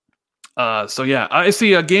 So yeah, I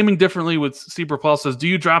see gaming differently with Zebra Paul says, do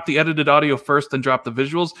you drop the edited audio first, then drop the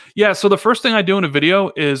visuals? Yeah. So the first thing I do in a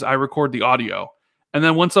video is I record the audio. And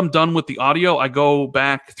then once I'm done with the audio, I go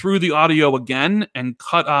back through the audio again and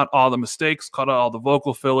cut out all the mistakes, cut out all the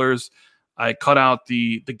vocal fillers. I cut out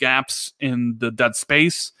the gaps in the dead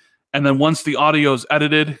space. And then once the audio is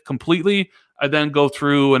edited completely, I then go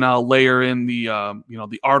through and I'll layer in the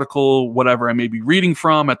the article, whatever I may be reading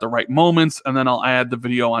from at the right moments, and then I'll add the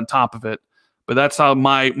video on top of it. But that's how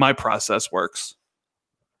my process works.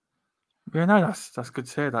 Yeah, no, that's good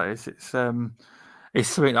to hear. That is, it's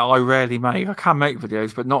something that I rarely make. I can make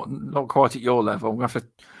videos, but not quite at your level. I'm gonna have to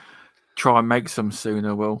try and make some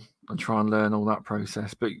sooner, Will, and try and learn all that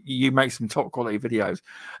process. But you make some top quality videos.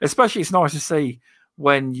 Especially, it's nice to see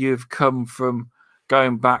when you've come from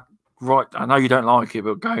going back. Right, I know you don't like it,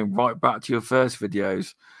 but going right back to your first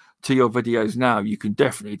videos to your videos now, you can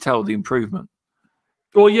definitely tell the improvement.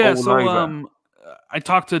 Well, yeah. So I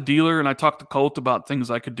talked to Dealer and I talked to Colt about things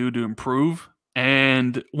I could do to improve.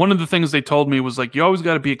 And one of the things they told me was like, you always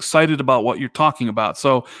got to be excited about what you're talking about.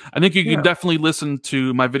 So I think you can definitely listen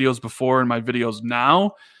to my videos before and my videos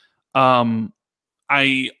now. I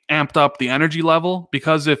amped up the energy level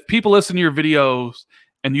because if people listen to your videos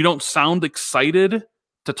and you don't sound excited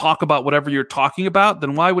to talk about whatever you're talking about,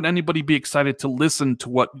 then why would anybody be excited to listen to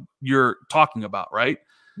what you're talking about, right?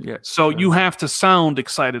 Yeah. So you have to sound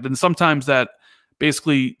excited. And sometimes that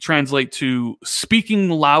basically translate to speaking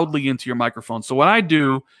loudly into your microphone. So what I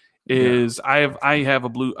do is I have a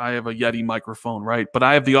Yeti microphone, right? But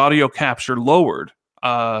I have the audio capture lowered.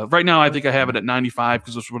 Right now, I think I have it at 95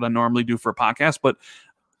 because this is what I normally do for a podcast. But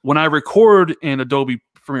when I record in Adobe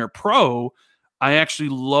Premiere Pro, I actually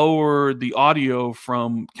lower the audio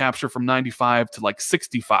from capture from 95 to like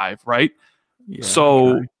 65, right? Yeah,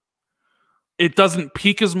 so it doesn't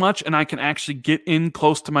peak as much, and I can actually get in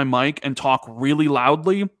close to my mic and talk really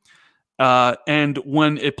loudly. And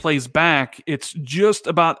when it plays back, it's just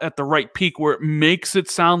about at the right peak where it makes it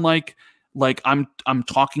sound like I'm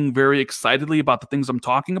talking very excitedly about the things I'm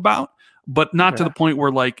talking about, but not to the point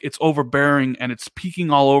where like it's overbearing and it's peaking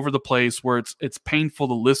all over the place where it's painful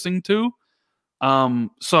to listen to.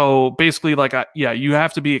 So basically, like, you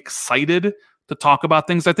have to be excited to talk about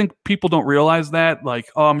things. I think people don't realize that, like,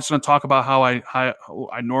 oh, I'm just going to talk about how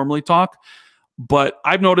I normally talk. But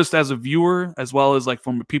I've noticed as a viewer, as well as like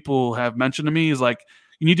from people have mentioned to me, is like,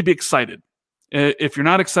 you need to be excited. If you're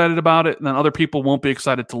not excited about it, then other people won't be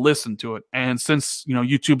excited to listen to it. And since,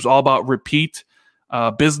 YouTube's all about repeat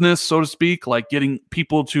business, so to speak, like getting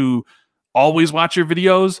people to always watch your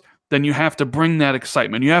videos, then you have to bring that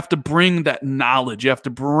excitement. You have to bring that knowledge. You have to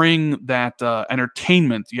bring that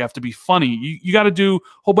entertainment. You have to be funny. You got to do a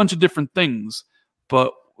whole bunch of different things.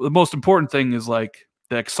 But the most important thing is like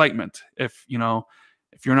the excitement. If you're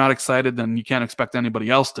not excited, then you can't expect anybody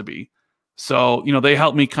else to be. So, they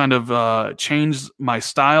helped me kind of change my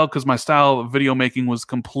style, because my style of video making was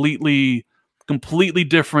completely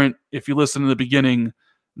different, if you listen to the beginning,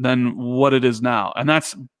 than what it is now. And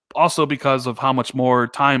that's also because of how much more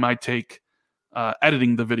time I take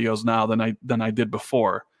editing the videos now than I did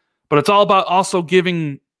before. But it's all about also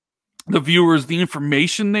giving the viewers the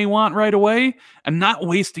information they want right away and not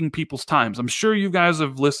wasting people's times. I'm sure you guys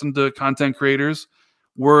have listened to content creators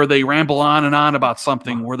where they ramble on and on about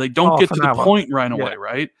something where they don't get to the point right away,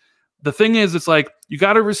 right? The thing is, it's like, you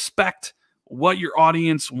got to respect what your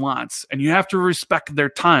audience wants, and you have to respect their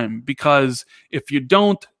time, because if you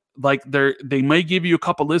don't, like, they may give you a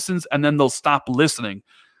couple listens and then they'll stop listening.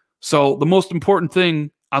 So the most important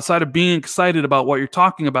thing outside of being excited about what you're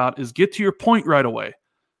talking about is get to your point right away.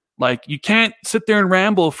 Like, you can't sit there and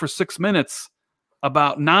ramble for 6 minutes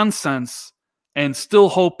about nonsense and still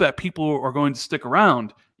hope that people are going to stick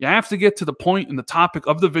around. You have to get to the point and the topic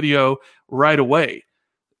of the video right away.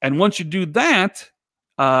 And once you do that,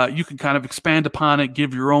 you can kind of expand upon it,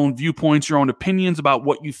 give your own viewpoints, your own opinions about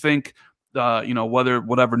what you think,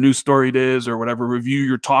 whatever news story it is or whatever review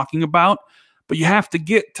you're talking about. But you have to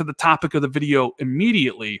get to the topic of the video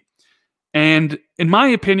immediately. And in my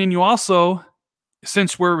opinion, you also,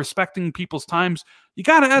 since we're respecting people's times, you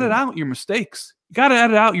got to edit out your mistakes. You got to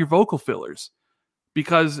edit out your vocal fillers.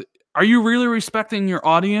 Because are you really respecting your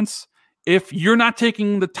audience if you're not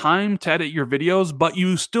taking the time to edit your videos, but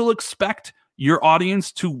you still expect your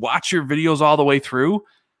audience to watch your videos all the way through.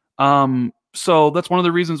 So that's one of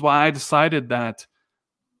the reasons why I decided that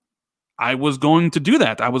I was going to do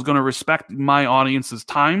that. I was going to respect my audience's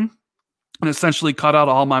time and essentially cut out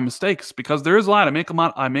all my mistakes, because there is a lot. I make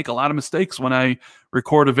a lot of mistakes when I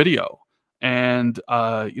record a video, and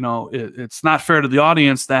it's not fair to the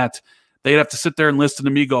audience that they'd have to sit there and listen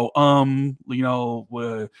to me go, and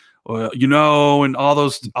all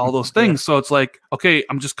those things. So it's like, okay,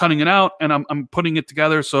 I'm just cutting it out and I'm putting it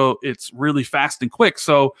together so it's really fast and quick.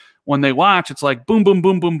 So when they watch, it's like boom, boom,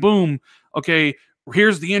 boom, boom, boom. Okay,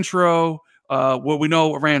 here's the intro. What we know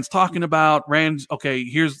what Rand's talking about. Okay,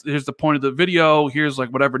 here's the point of the video. Here's like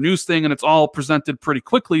whatever news thing, and it's all presented pretty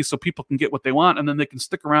quickly so people can get what they want, and then they can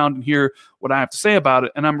stick around and hear what I have to say about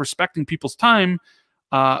it. And I'm respecting people's time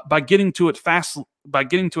by getting to it as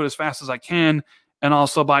fast as I can, and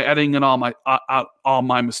also by editing in out all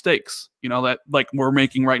my mistakes, that like we're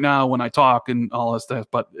making right now when I talk and all that stuff,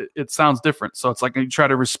 but it sounds different. So it's like you try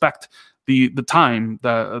to respect the time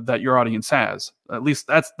that your audience has. At least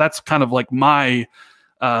that's kind of like my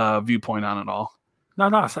viewpoint on it all. No,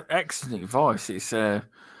 it's excellent advice. It's that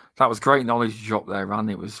was great knowledge you dropped there,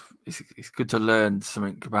 Rand. It's good to learn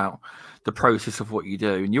something about the process of what you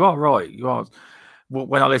do. And you are right. You are.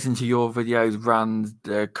 When I listen to your videos, Rand,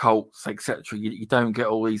 cults, etc., you don't get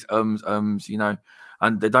all these and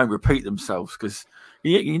they don't repeat themselves, because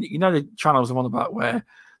the channels I'm on about where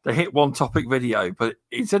they hit one topic video, but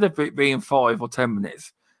instead of it being 5 or 10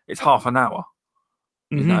 minutes, it's half an hour.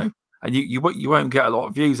 And you won't get a lot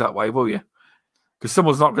of views that way, will you? Because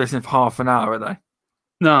someone's not listening for half an hour, are they?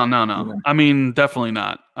 No. I mean, definitely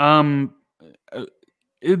not.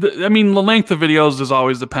 The length of videos is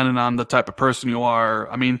always dependent on the type of person you are.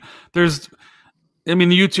 I mean, the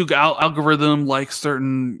YouTube algorithm likes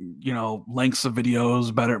certain, lengths of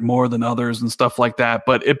videos more than others and stuff like that.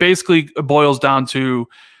 But it basically boils down to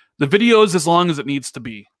the video is as long as it needs to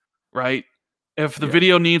be, right? If the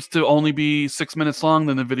video needs to only be 6 minutes long,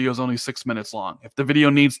 then the video is only 6 minutes long. If the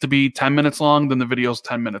video needs to be 10 minutes long, then the video is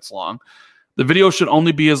 10 minutes long. The video should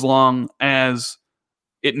only be as long as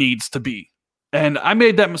it needs to be. And I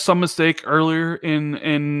made some mistake earlier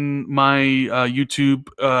in my YouTube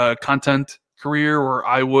content career, where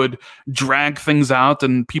I would drag things out,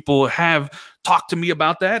 and people have talked to me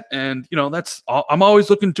about that. And I'm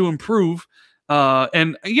always looking to improve. There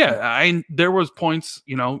was points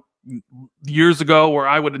years ago where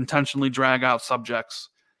I would intentionally drag out subjects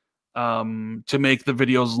to make the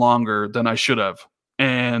videos longer than I should have,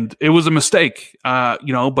 and it was a mistake.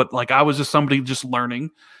 But like I was just somebody just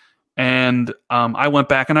learning. And I went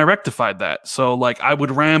back and I rectified that. So like I would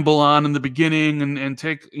ramble on in the beginning and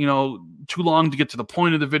take, too long to get to the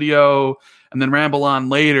point of the video, and then ramble on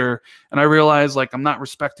later. And I realized like I'm not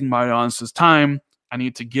respecting my audience's time. I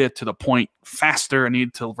need to get to the point faster. I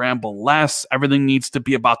need to ramble less. Everything needs to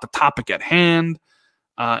be about the topic at hand.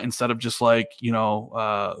 Instead of just like,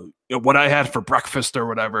 what I had for breakfast or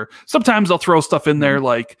whatever. Sometimes I'll throw stuff in there,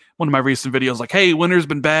 like one of my recent videos, like, hey, winter's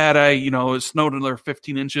been bad. It snowed another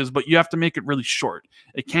 15 inches, but you have to make it really short.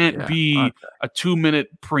 It can't be a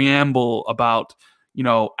 2-minute preamble about,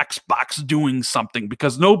 Xbox doing something,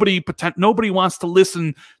 because nobody wants to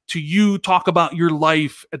listen to you talk about your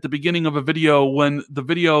life at the beginning of a video when the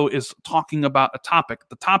video is talking about a topic.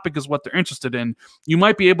 The topic is what they're interested in. You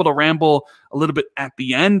might be able to ramble a little bit at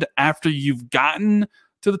the end after you've gotten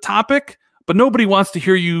to the topic, but nobody wants to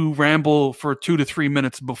hear you ramble for 2 to 3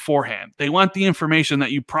 minutes beforehand. They want the information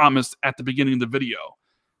that you promised at the beginning of the video.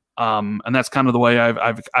 And that's kind of the way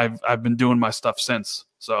I've been doing my stuff since.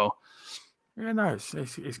 So yeah, no,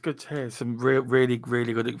 it's good to hear some really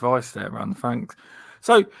good advice there, man. Thanks.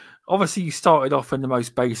 So obviously you started off in the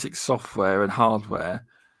most basic software and hardware.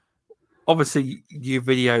 Obviously your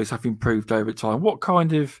videos have improved over time. What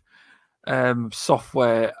kind of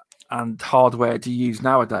software and hardware do you use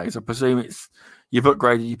nowadays? I presume you've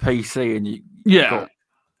upgraded your PC and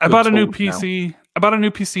I bought a new PC. I bought a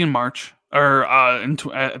new PC in March, or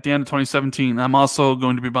at the end of 2017. I'm also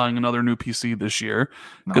going to be buying another new PC this year,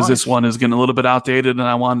 because this one is getting a little bit outdated, and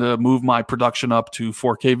I wanted to move my production up to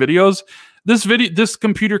 4K videos. This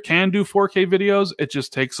computer can do 4K videos. It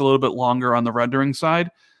just takes a little bit longer on the rendering side.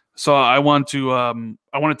 So I want to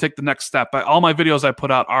take the next step. All my videos I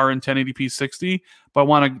put out are in 1080p 60, but I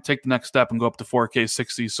want to take the next step and go up to 4K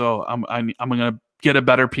 60. So I'm going to get a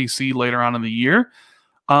better PC later on in the year.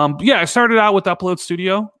 I started out with Upload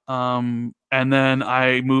Studio, and then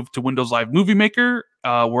I moved to Windows Live Movie Maker,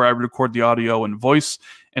 where I record the audio and voice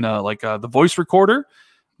in the voice recorder.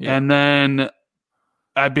 Yeah. And then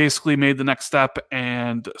I basically made the next step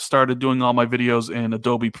and started doing all my videos in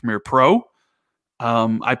Adobe Premiere Pro.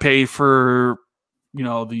 I pay for,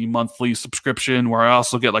 the monthly subscription where I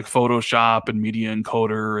also get like Photoshop and Media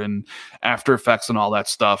Encoder and After Effects and all that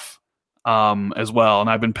stuff as well. And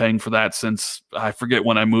I've been paying for that since I forget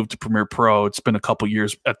when I moved to Premiere Pro. It's been a couple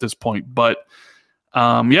years at this point, but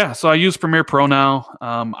so I use Premiere Pro now.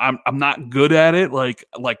 I'm not good at it like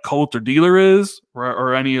Colt or Dealer is,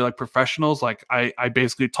 or any like professionals. Like I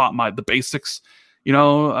basically taught the basics. I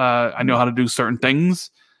know how to do certain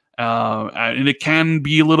things, and it can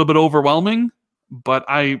be a little bit overwhelming. But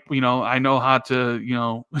I know how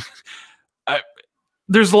to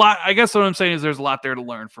there's a lot. I guess what I'm saying is there's a lot there to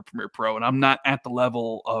learn for Premiere Pro, and I'm not at the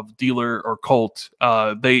level of Dealer or Colt.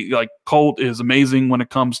 Colt is amazing when it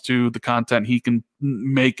comes to the content he can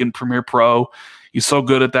make in Premiere Pro. He's so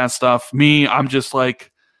good at that stuff. Me, I'm just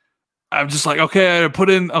like, okay, I put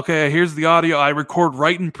in, okay, here's the audio. I record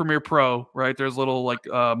right in Premiere Pro, right? There's a little like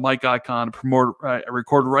mic icon. I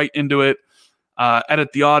record right into it.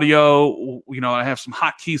 Edit the audio. I have some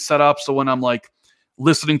hotkeys set up, so when I'm like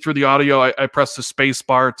listening through the audio, I press the space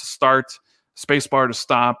bar to start, space bar to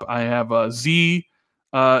stop. I have a Z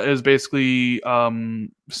is basically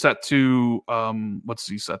set to what's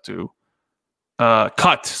Z set to?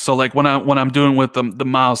 Cut. So like when I'm doing with the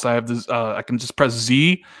mouse, I have this. I can just press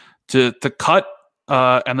Z to cut,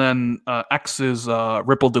 and then X is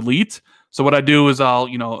ripple delete. So what I do is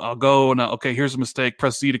I'll go and okay, here's a mistake.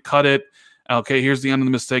 Press Z to cut it. Okay, here's the end of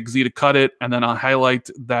the mistake, Z to cut it, and then I'll highlight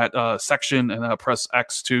that section and I'll press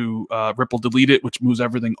X to ripple delete it, which moves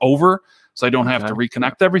everything over, so I don't have to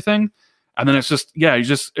reconnect everything. And then it's just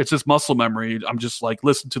it's just muscle memory. I'm just like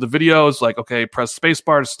listen to the videos, like okay, press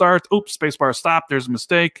spacebar to start. Oops, spacebar to stop. There's a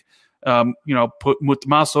mistake. Put the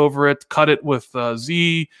mouse over it, cut it with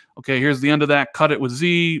Z. Okay, here's the end of that. Cut it with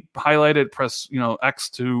Z. Highlight it. Press X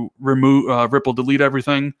to remove ripple delete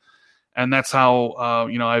everything. And that's how,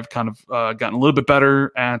 I've kind of gotten a little bit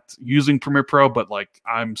better at using Premiere Pro, but like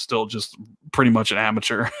I'm still just pretty much an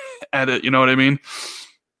amateur at it. You know what I mean?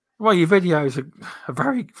 Well, your videos are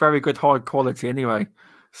very, very good high quality anyway.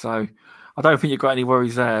 So I don't think you've got any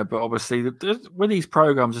worries there. But obviously, with these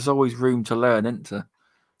programs, there's always room to learn, isn't there?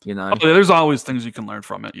 Oh, there's always things you can learn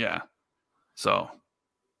from it. Yeah. So.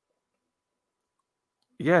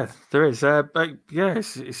 Yeah, there is. But yeah,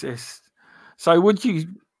 it's so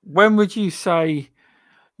when would you say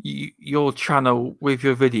your channel with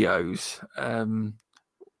your videos,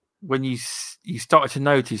 when you started to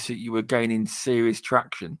notice that you were gaining serious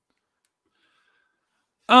traction?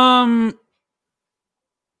 When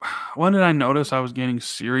did I notice I was gaining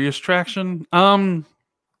serious traction? I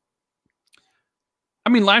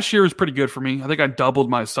mean, last year was pretty good for me. I think I doubled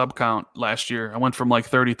my sub count last year. I went from like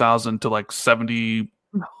 30,000 to like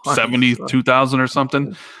 72,000 or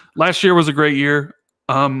something. Last year was a great year.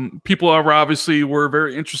 People were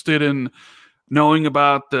very interested in knowing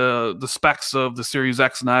about the specs of the Series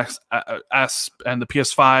X and S and the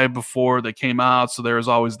PS5 before they came out. So there was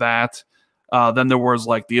always that. Then there was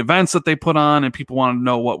like the events that they put on, and people wanted to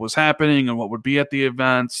know what was happening and what would be at the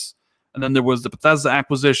events. And then there was the Bethesda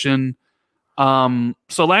acquisition. So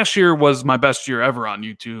last year was my best year ever on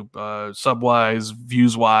YouTube, sub-wise,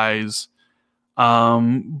 views-wise.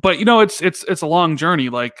 But it's a long journey.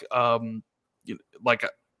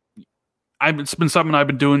 It's been something I've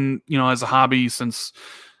been doing, as a hobby since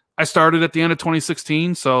I started at the end of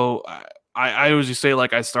 2016. So I always say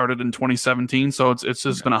like I started in 2017. So it's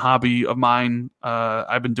just been a hobby of mine.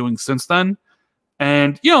 I've been doing since then.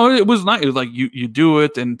 And, it was nice. Like you do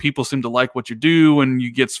it and people seem to like what you do, and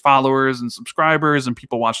you get followers and subscribers and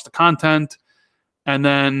people watch the content. And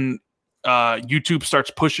then YouTube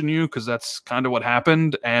starts pushing you, because that's kind of what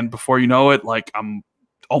happened. And before you know it, like I'm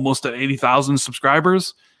almost at 80,000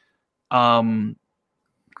 subscribers.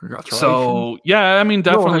 Congratulations. So yeah, I mean,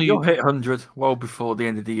 definitely you'll hit 100 well before the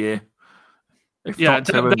end of the year.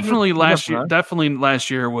 Definitely last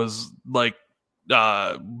year was like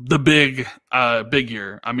the big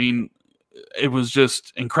year. I mean, it was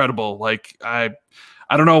just incredible. Like I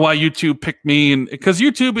don't know why YouTube picked me, and because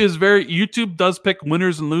YouTube does pick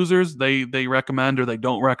winners and losers. They recommend or they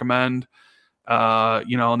don't recommend.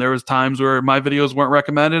 And there was times where my videos weren't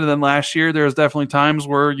recommended, and then last year there was definitely times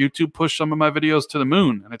where YouTube pushed some of my videos to the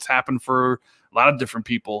moon, and it's happened for a lot of different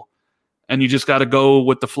people. And you just got to go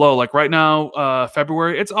with the flow. Like right now,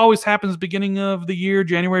 February, it always happens beginning of the year,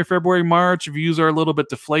 January, February, March. Views are a little bit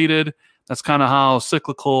deflated. That's kind of how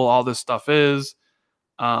cyclical all this stuff is.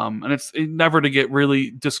 And it's never to get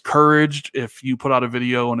really discouraged if you put out a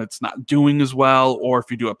video and it's not doing as well, or if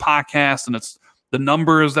you do a podcast and the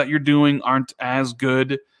numbers that you're doing aren't as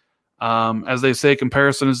good. As they say,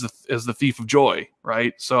 comparison is the thief of joy,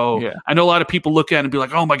 right? So Yeah. I know a lot of people look at it and be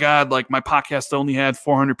like, "Oh my God, like my podcast only had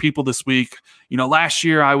 400 people this week. You know, last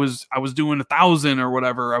year I was doing 1,000 or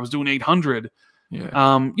whatever. I was doing 800.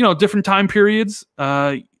 Yeah. You know, different time periods.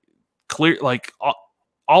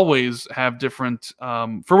 Always have different.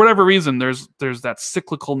 For whatever reason, there's that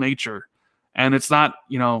cyclical nature, and it's not.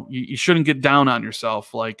 You know, you shouldn't get down on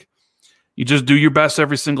yourself. Like, you just do your best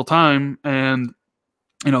every single time, and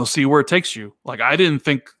you know, see where it takes you. Like, I didn't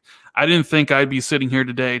think I'd be sitting here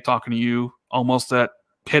today talking to you almost at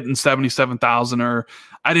hitting 77,000, or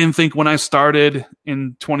I didn't think when I started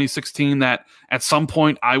in 2016 that at some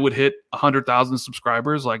point I would hit 100,000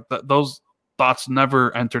 subscribers. Like those thoughts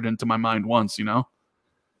never entered into my mind once, you know?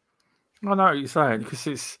 I know what you're saying,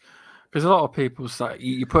 because a lot of people say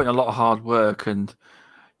you put in a lot of hard work, and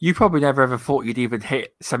you probably never ever thought you'd even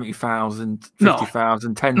hit 70,000,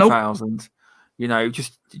 50,000, 10,000. Nope. You know,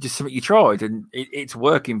 just something you tried, and it's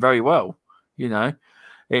working very well. You know,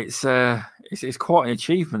 it's quite an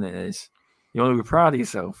achievement. It is. You want to be proud of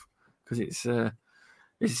yourself, because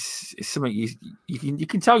it's something you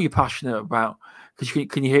can tell you're passionate about, because you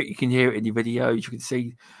can hear it in your videos. You can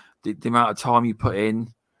see the amount of time you put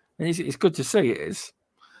in, and it's good to see. It is.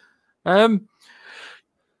 What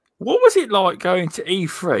was it like going to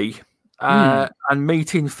E3 and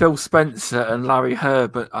meeting Phil Spencer and Larry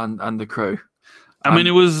Herbert and the crew? I mean,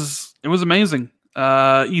 it was amazing.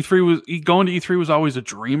 Going to E3 was always a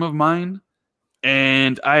dream of mine,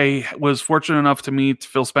 and I was fortunate enough to meet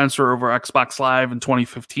Phil Spencer over Xbox Live in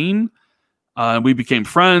 2015. We became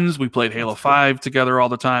friends. We played Halo 5 together all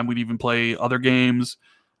the time. We'd even play other games.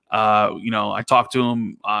 You know, I talked to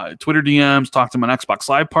him Twitter DMs, talked to him on Xbox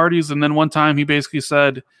Live parties, and then one time he basically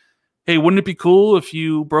said, "Hey, wouldn't it be cool if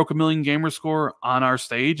you broke 1 million gamer score on our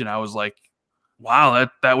stage?" And I was like, wow,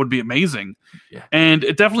 that would be amazing. Yeah. And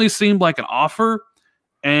it definitely seemed like an offer.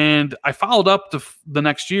 And I followed up the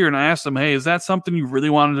next year and I asked him, "Hey, is that something you really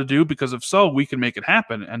wanted to do? Because if so, we can make it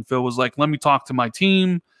happen." And Phil was like, "Let me talk to my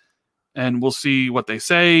team and we'll see what they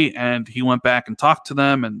say." And he went back and talked to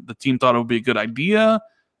them, and the team thought it would be a good idea.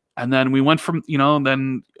 And then we went from, you know,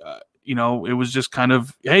 it was just kind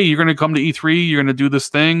of, "Hey, you're going to come to E3, you're going to do this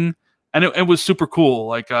thing." And it was super cool.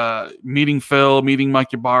 Like meeting Phil, meeting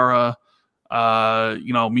Mike Ybarra,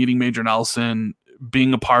 meeting Major Nelson,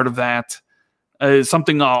 being a part of that is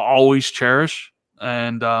something I'll always cherish.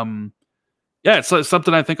 And it's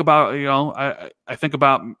something I think about. You know, I think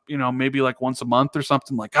about, you know, maybe like once a month or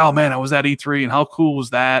something. Like, oh man, I was at E3 and how cool was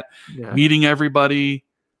that? Yeah. Meeting everybody,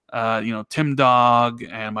 Tim Dog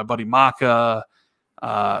and my buddy Maka,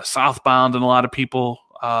 Southbound, and a lot of people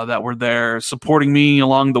that were there supporting me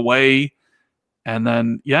along the way. And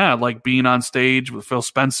then, like being on stage with Phil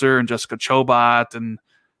Spencer and Jessica Chobot and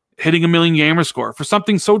hitting 1 million gamer score for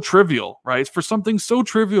something so trivial, right? For something so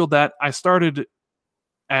trivial that I started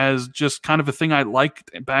as just kind of a thing I liked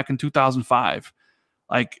back in 2005.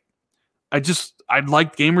 Like, I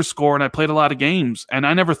liked gamer score and I played a lot of games. And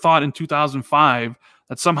I never thought in 2005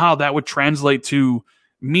 that somehow that would translate to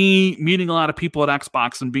me meeting a lot of people at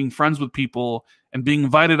Xbox and being friends with people and being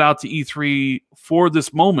invited out to E3 for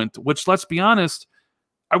this moment, which, let's be honest,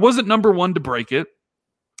 I wasn't number one to break it,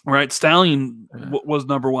 right? Stallion was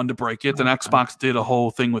number one to break it, and Xbox did a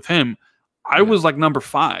whole thing with him. I was like number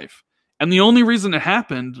 5. And the only reason it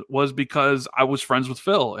happened was because I was friends with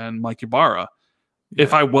Phil and Mike Ybarra. Yeah.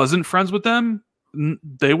 If I wasn't friends with them,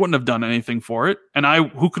 they wouldn't have done anything for it. And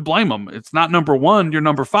who could blame them? It's not number 1, you're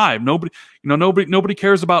number 5. Nobody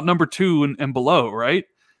cares about number 2 and below, right?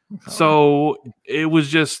 So it was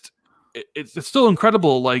just, it's still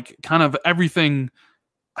incredible, like kind of everything,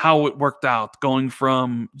 how it worked out, going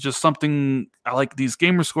from just something, I like these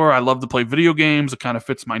gamer score, I love to play video games, it kind of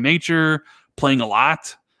fits my nature, playing a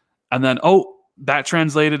lot. And then, that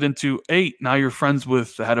translated into, hey, now you're friends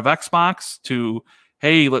with the head of Xbox, to,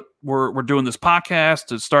 hey, we're doing this podcast,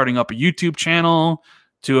 to starting up a YouTube channel,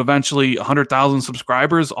 to eventually 100,000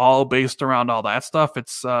 subscribers, all based around all that stuff.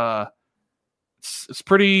 It's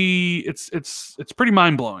pretty pretty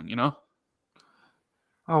mind blowing, you know.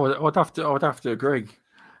 Oh, I'd have to agree.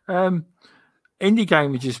 Indie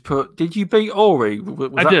Gamer just put, did you beat Ori?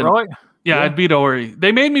 Was I that did. Right? Yeah, I beat Ori.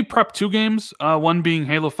 They made me prep 2 games. One being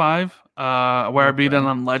Halo 5, where I beat it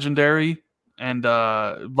on Legendary, and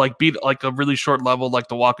beat like a really short level, like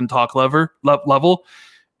the walk and talk level.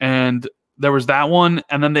 And there was that one,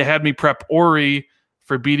 and then they had me prep Ori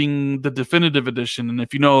for beating the definitive edition. And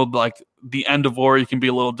if you know, like the end of Ori can be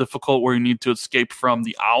a little difficult, where you need to escape from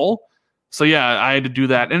the owl. So yeah, I had to do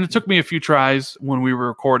that, and it took me a few tries when we were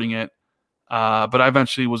recording it, but I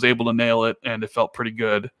eventually was able to nail it, and it felt pretty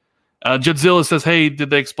good. Jadzilla says, "Hey, did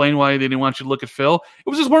they explain why they didn't want you to look at Phil?" It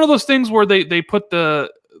was just one of those things where they put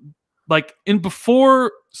the like in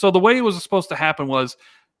before. So the way it was supposed to happen was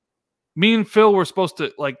me and Phil were supposed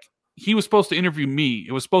to he was supposed to interview me.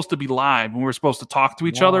 It was supposed to be live and we were supposed to talk to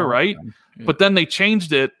each other, right? Yeah. But then they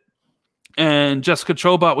changed it, and Jessica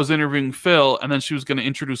Chobot was interviewing Phil, and then she was going to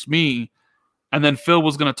introduce me, and then Phil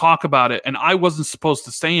was going to talk about it, and I wasn't supposed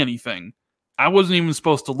to say anything. I wasn't even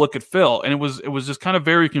supposed to look at Phil, and it was just kind of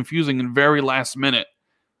very confusing and very last minute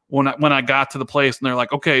when I got to the place, and they're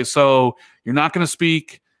like, "Okay, so you're not going to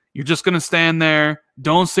speak. You're just going to stand there.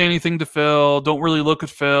 Don't say anything to Phil. Don't really look at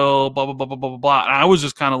Phil, blah, blah, blah, blah, blah, blah." And I was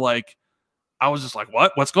just kind of like,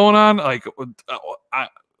 what? What's going on?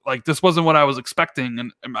 Like, this wasn't what I was expecting.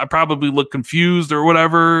 And I probably looked confused or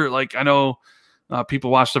whatever. Like, I know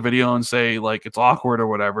people watch the video and say, like, it's awkward or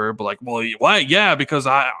whatever. But, like, well, why? Yeah, because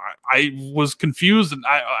I was confused and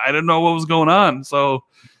I didn't know what was going on. So,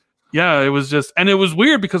 yeah, it was just – and it was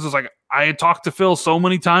weird because it's like I had talked to Phil so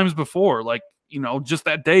many times before. Like, just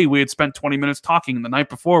that day we had spent 20 minutes talking. The night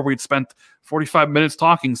before we had spent 45 minutes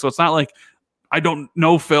talking. So it's not like I don't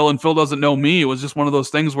know Phil and Phil doesn't know me. It was just one of those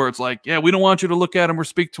things where it's like, yeah, we don't want you to look at him or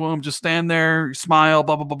speak to him. Just stand there, smile,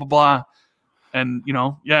 blah, blah, blah, blah, blah. And,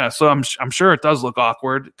 yeah, so I'm sure it does look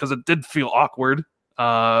awkward because it did feel awkward.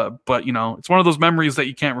 But, it's one of those memories that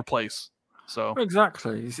you can't replace. So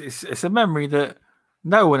exactly. It's a memory that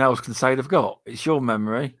no one else can say they've got. It's your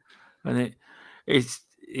memory. And it's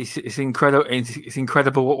incredible. It's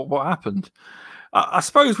incredible what happened. I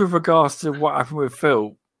suppose with regards to what happened with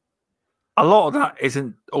Phil, a lot of that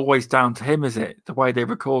isn't always down to him, is it? The way they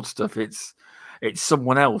record stuff, it's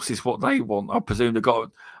someone else. It's what they want. I presume they got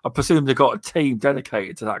a team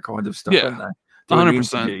dedicated to that kind of stuff, yeah, don't they?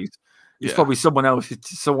 100%. It's probably someone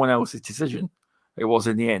else's decision. It was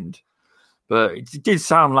in the end, but it did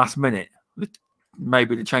sound last minute.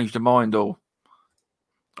 Maybe they changed their mind on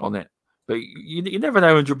it. But you never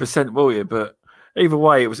know 100%, will you? But either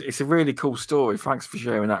way, it's a really cool story. Thanks for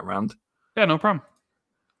sharing that, Rand. Yeah, no problem.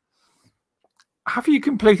 Have you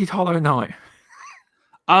completed Hollow Knight?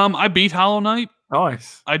 I beat Hollow Knight.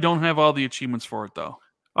 Nice. I don't have all the achievements for it though.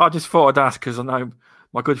 I just thought I'd ask because I know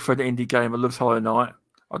my good friend Indie Gamer loves Hollow Knight.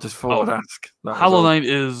 I just thought I'd ask. Hollow Knight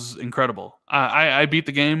is incredible. I beat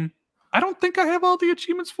the game. I don't think I have all the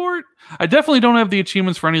achievements for it. I definitely don't have the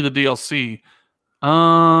achievements for any of the DLC.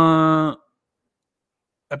 I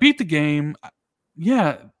beat the game.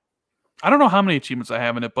 Yeah. I don't know how many achievements I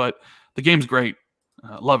have in it, but the game's great.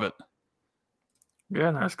 Love it.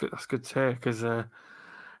 Yeah, no, that's good. That's good to hear because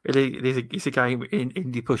it's a game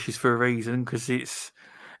indie pushes for a reason because it's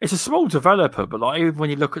a small developer, but like even when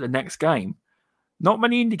you look at the next game, not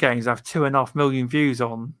many indie games have 2.5 million views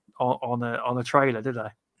on a trailer, do they?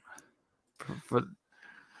 For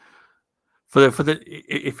the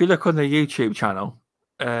if you look on the YouTube channel,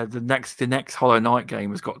 the next Hollow Knight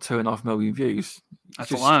game has got 2.5 million views.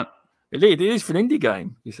 That's a lot. It is for an indie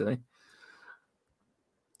game, you see.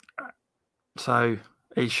 So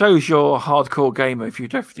it shows you're a hardcore gamer if you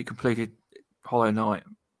definitely completed Hollow Knight.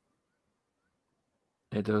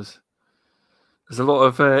 It does. There's a lot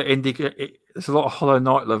of there's a lot of Hollow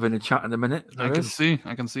Knight love in the chat in a minute. I can see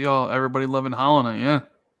everybody loving Hollow Knight. Yeah,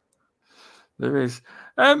 there is.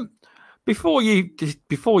 Before you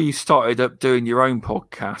started up doing your own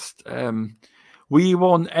podcast, were you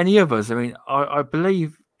on any others? I mean, I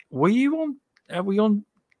believe were we on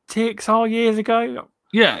TXR years ago?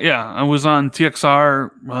 Yeah. I was on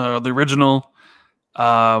TXR, the original.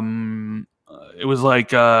 It was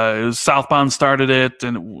like it was Southbound started it,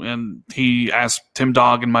 and he asked Tim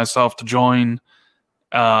Dog and myself to join.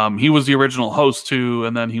 He was the original host too,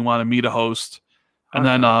 and then he wanted me to host. And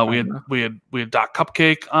then we had Doc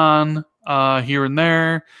Cupcake on here and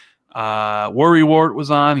there. Worry Wart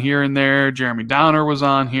was on here and there. Jeremy Downer was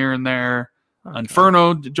on here and there. Okay.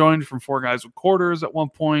 Inferno joined from Four Guys with Quarters at one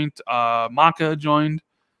point. Maka joined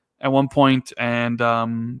at one point, and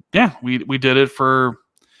we did it for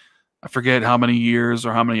I forget how many years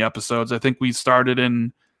or how many episodes. I think we started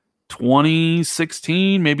in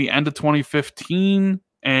 2016, maybe end of 2015,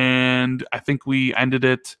 and I think we ended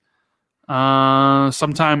it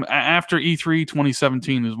sometime after E3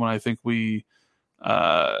 2017 is when I think we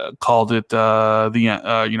called it we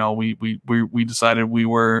decided we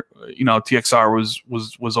were TXR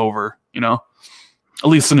was over, at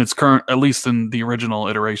least in the original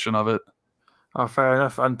iteration of it. Oh, fair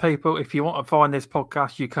enough. And people, if you want to find this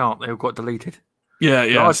podcast, you can't. They've got deleted.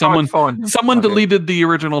 Yeah. Someone deleted the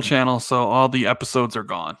original channel, so all the episodes are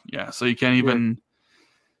gone. Yeah, so you can't even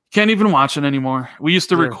Can't even watch it anymore. We used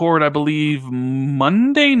to record, I believe,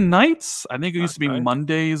 Monday nights. I think it used to be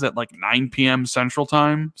Mondays at like 9 p.m. Central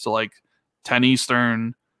Time. So like 10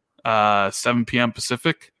 Eastern, 7 p.m.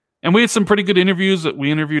 Pacific. And we had some pretty good interviews.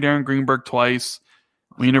 We interviewed Aaron Greenberg twice.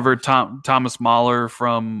 We interviewed Thomas Mahler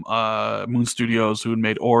from Moon Studios, who had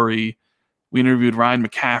made Ori. We interviewed Ryan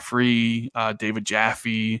McCaffrey, David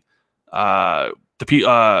Jaffe, a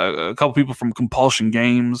couple people from Compulsion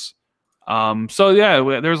Games. So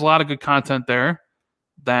yeah, there's a lot of good content there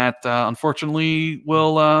that unfortunately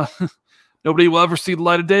will nobody will ever see the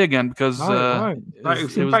light of day again because it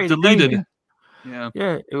was deleted. Yeah.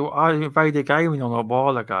 I invaded gaming on a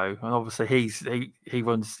while ago, and obviously he's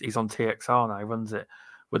on TXR now. He runs it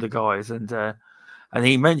with the guys, and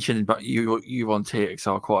he mentioned but you on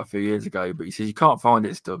TXR quite a few years ago, but he says you can't find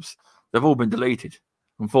it, Stubbs. They've all been deleted,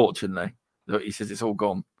 unfortunately. He says it's all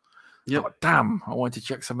gone. Yep. Like, damn, I wanted to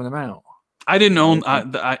check some of them out. I didn't own.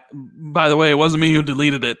 By the way, it wasn't me who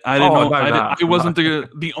deleted it. I didn't know. I wasn't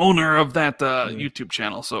the owner of that YouTube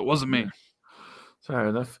channel, so it wasn't me. Fair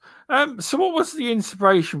enough. So, what was the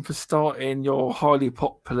inspiration for starting your highly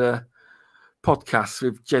popular podcast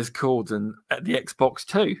with Jez Corden at the Xbox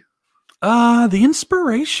 2? The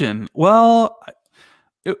inspiration. Well,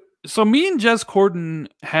 so me and Jez Corden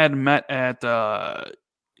had met at.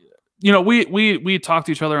 We talked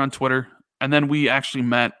to each other on Twitter. And then we actually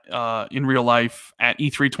met in real life at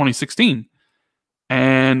E3 2016.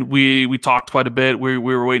 And we talked quite a bit. We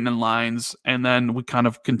were waiting in lines. And then we kind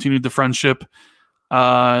of continued the friendship.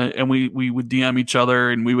 And we would DM each other.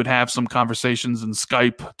 And we would have some conversations in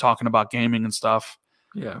Skype talking about gaming and stuff.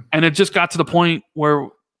 Yeah. And it just got to the point where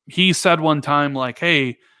he said one time, like,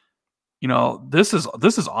 hey, this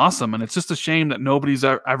is awesome. And it's just a shame that nobody's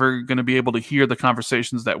ever going to be able to hear the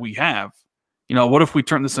conversations that we have. What if we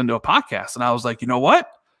turn this into a podcast? And I was like, you know what?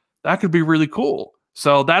 That could be really cool.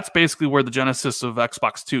 So that's basically where the genesis of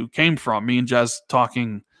Xbox 2 came from. Me and Jez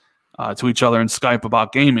talking to each other in Skype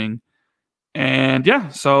about gaming. And yeah,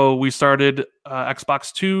 so we started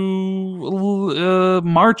Xbox 2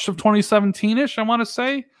 March of 2017-ish, I want to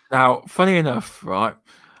say. Now, funny enough, right?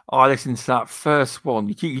 I listened to that first one.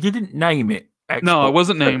 You didn't name it. Xbox no, it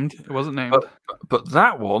wasn't named. It wasn't named. But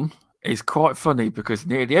that one is quite funny because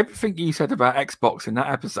nearly everything you said about Xbox in that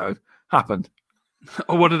episode happened.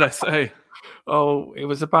 Oh, what did I say? Oh, it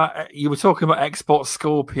was about, you were talking about Xbox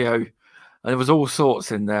Scorpio, and there was all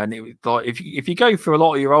sorts in there. And it was like, if you go through a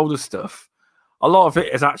lot of your older stuff, a lot of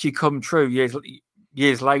it has actually come true years later.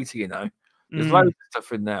 There's loads of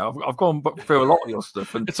stuff in there. I've gone through a lot of your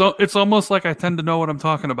stuff, and it's almost like I tend to know what I'm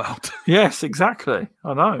talking about. Yes, exactly.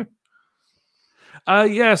 I know.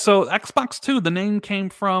 Yeah, so Xbox 2, the name came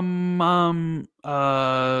from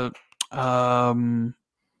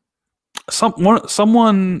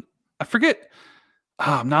someone, I forget.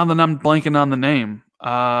 Now that I'm blanking on the name.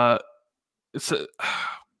 I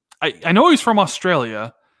know he's from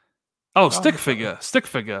Australia.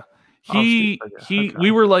 Stickfigure.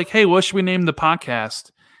 We were like, hey, what should we name the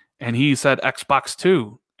podcast? And he said Xbox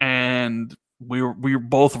 2, and we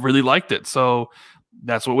both really liked it. So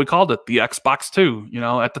that's what we called it, the Xbox 2.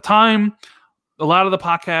 At the time, a lot of the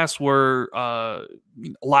podcasts were a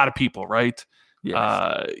lot of people, right?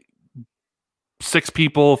 Yes. 6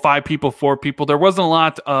 people, 5 people, 4 people. There wasn't a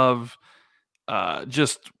lot of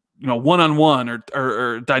just one-on-one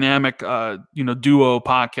or dynamic duo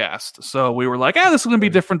podcast. So we were like, this is going to be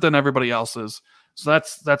different than everybody else's. So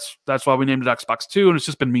that's why we named it Xbox 2, and it's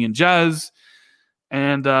just been me and Jez.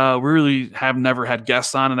 And we really have never had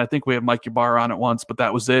guests on, and I think we had Mike Ybarra on it once, but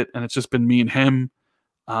that was it. And it's just been me and him,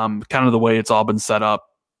 kind of the way it's all been set up.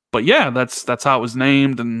 But yeah, that's how it was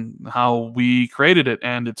named and how we created it,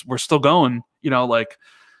 and we're still going. Like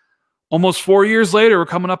almost 4 years later, we're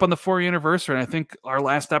coming up on the 4-year anniversary, and I think our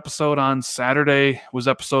last episode on Saturday was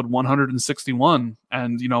episode 161.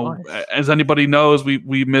 And nice. As anybody knows,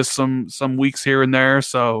 we missed some weeks here and there,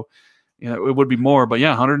 so. It would be more, but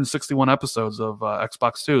yeah, 161 episodes of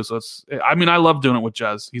Xbox 2. So I love doing it with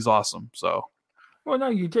Jez. He's awesome. So, well, no,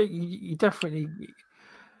 you do. You definitely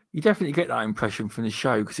get that impression from the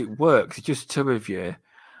show because it works. It's just 2 of you,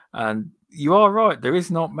 and you are right. There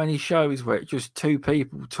is not many shows where it's just 2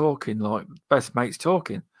 people talking, like best mates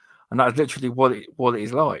talking, and that's literally what it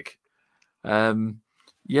is like. Yeah,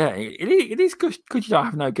 it is good. You don't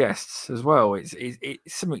have no guests as well. It's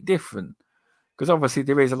something different. Because obviously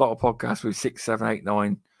there is a lot of podcasts with 6, 7, 8,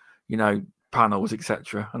 9, panels,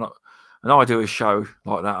 etc. And I do a show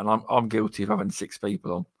like that, and I'm guilty of having 6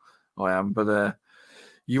 people on. I am, but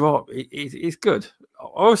you are. It's good. I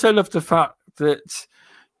also love the fact that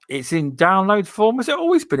it's in download form. Has it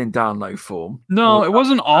always been in download form? No, it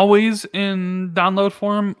wasn't always in download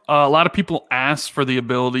form. A lot of people asked for the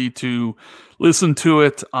ability to listen to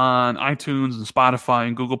it on iTunes and Spotify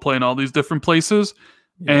and Google Play and all these different places.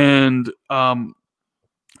 Yeah. And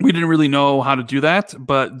we didn't really know how to do that,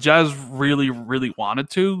 but Jez really, really wanted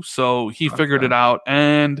to. So he figured it out.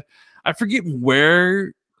 And I forget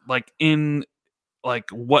where,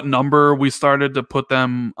 what number we started to put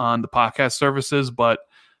them on the podcast services, but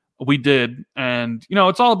we did. And,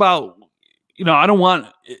 it's all about,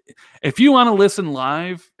 if you want to listen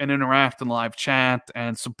live and interact in live chat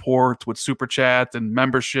and support with super chat and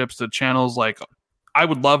memberships to channels, I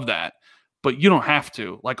would love that, but you don't have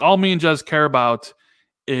to. All me and Jez care about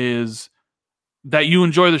is that you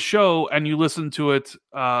enjoy the show and you listen to it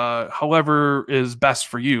however is best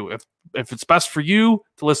for you. If it's best for you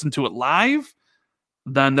to listen to it live,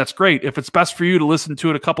 then that's great. If it's best for you to listen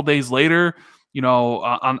to it a couple days later,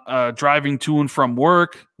 on driving to and from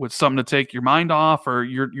work with something to take your mind off, or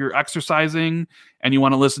you're exercising and you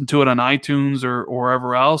want to listen to it on iTunes or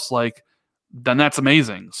wherever else, then that's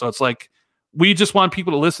amazing. So it's we just want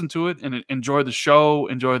people to listen to it and enjoy the show,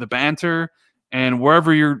 enjoy the banter, and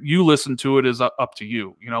wherever you listen to it is up to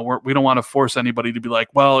you. We don't want to force anybody to be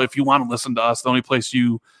well, if you want to listen to us, the only place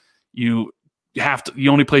the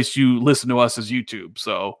only place you listen to us is YouTube.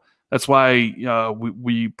 So that's why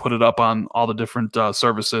we put it up on all the different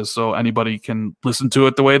services, so anybody can listen to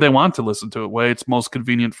it the way they want to listen to it, way it's most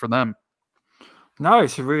convenient for them. No,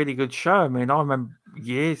 it's a really good show. I mean, I remember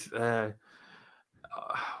years.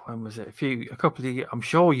 When was it? A couple of years. I'm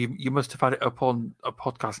sure you must have had it up on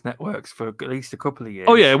podcast networks for at least a couple of years.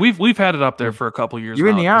 Oh yeah, we've had it up there for a couple of years. You're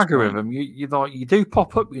in the algorithm. You do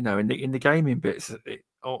pop up, in the gaming bits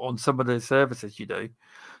on some of the services you do.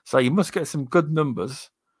 So you must get some good numbers.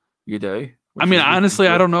 You do. I mean, honestly,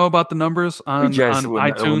 I don't know about the numbers on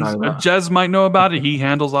iTunes. Jez might know about it. He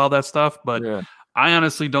handles all that stuff, but I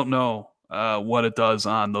honestly don't know what it does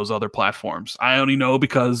on those other platforms. I only know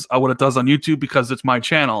because what it does on YouTube because it's my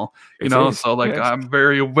channel. So I'm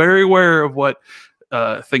very, very aware of what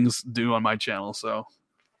things do on my channel. So,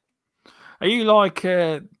 are you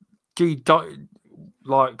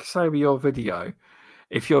say with your video?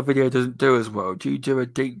 If your video doesn't do as well, do you do a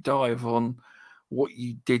deep dive on what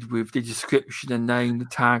you did with the description and name, the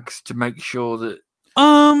tags, to make sure that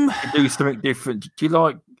you do something different? Do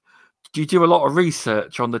you do a lot of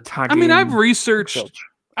research on the tagging? I mean, I've researched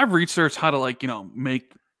how to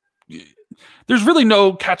make. There's really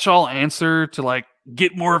no catch-all answer to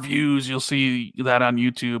get more views. You'll see that on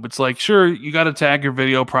YouTube. It's sure, you got to tag your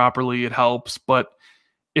video properly. It helps, but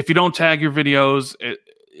if you don't tag your videos, it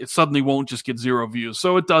suddenly won't just get 0 views.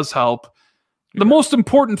 So it does help. Yeah. The most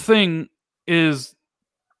important thing is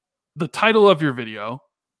the title of your video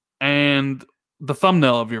and the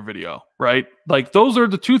thumbnail of your video, right? Those are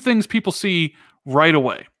the two things people see right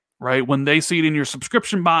away, right? When they see it in your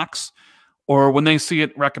subscription box or when they see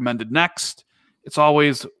it recommended next, it's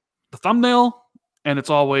always the thumbnail and it's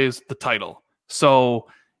always the title. So,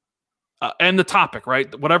 and the topic,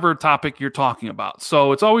 right? Whatever topic you're talking about.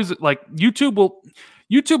 So it's always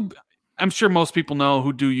YouTube, I'm sure most people know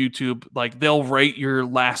who do YouTube, they'll rate your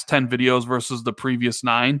last 10 videos versus the previous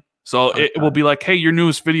 9. So it will be hey, your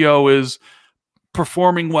newest video is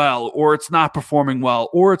performing well, or it's not performing well,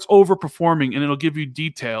 or it's overperforming, and it'll give you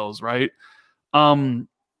details, right?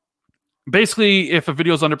 Basically, if a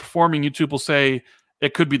video is underperforming, YouTube will say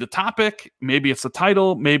it could be the topic, maybe it's the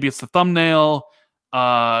title, maybe it's the thumbnail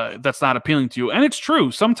that's not appealing to you. And it's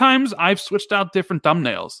true. Sometimes I've switched out different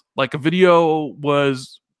thumbnails. A video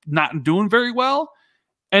was not doing very well,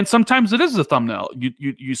 and sometimes it is the thumbnail.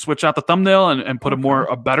 You switch out the thumbnail and put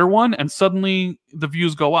a better one, and suddenly the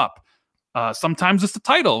views go up. Sometimes it's the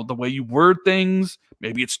title, the way you word things.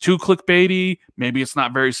 Maybe it's too clickbaity. Maybe it's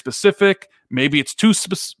not very specific. Maybe it's too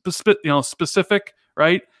specific,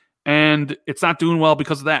 right? And it's not doing well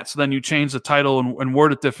because of that. So then you change the title and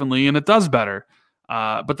word it differently, and it does better.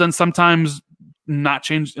 But then sometimes not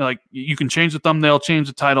change, you can change the thumbnail, change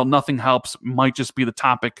the title, nothing helps. Might just be the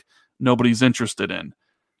topic nobody's interested in.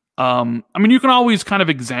 I mean, you can always kind of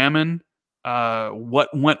examine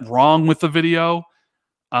what went wrong with the video.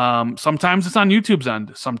 Sometimes it's on YouTube's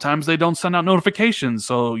end. Sometimes they don't send out notifications,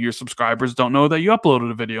 so your subscribers don't know that you uploaded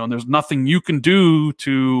a video, and there's nothing you can do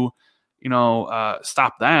to,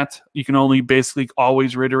 stop that. You can only basically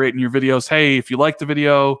always reiterate in your videos, hey, if you like the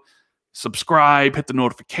video, subscribe, hit the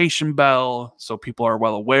notification bell so people are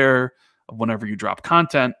well aware of whenever you drop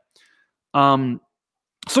content.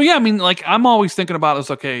 So yeah, I mean, I'm always thinking about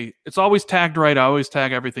this, okay, it's always tagged right. I always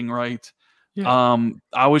tag everything right. Yeah.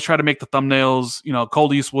 I always try to make the thumbnails.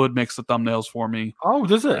 Cold Eastwood makes the thumbnails for me. Oh,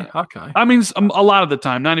 does it? Okay. I mean, a lot of the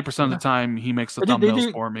time, 90% of the time, he makes the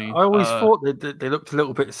thumbnails for me. I always thought they looked a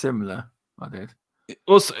little bit similar. I did.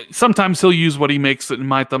 Well, sometimes he'll use what he makes in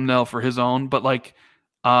my thumbnail for his own, but like,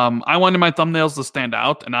 I wanted my thumbnails to stand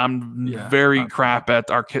out, and I'm very crap at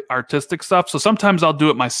artistic stuff. So sometimes I'll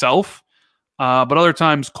do it myself, but other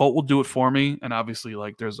times Colt will do it for me. And obviously,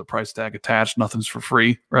 like, there's a price tag attached; nothing's for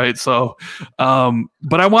free, right? So,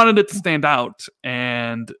 but I wanted it to stand out,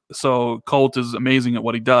 and so Colt is amazing at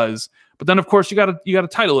what he does. But then, of course, you gotta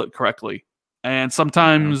title it correctly, and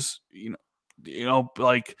sometimes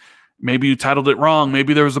like, maybe you titled it wrong.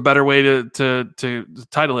 Maybe there was a better way to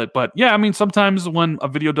title it. But yeah, I mean, sometimes when a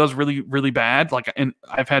video does really, really bad, like, and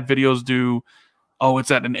I've had videos do, it's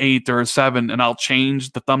at an 8 or a 7, and I'll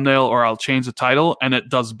change the thumbnail or I'll change the title, and it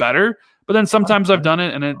does better. But then sometimes I've done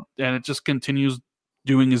it, and it just continues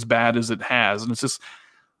doing as bad as it has, and it's just.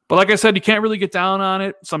 But like I said, you can't really get down on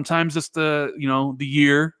it. Sometimes it's the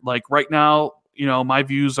year. Like right now, my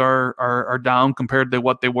views are down compared to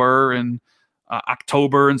what they were in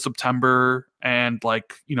October and September and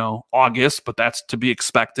August, but that's to be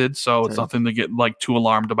expected. So it's nothing to get like too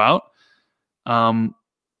alarmed about. But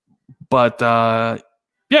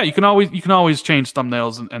you can always change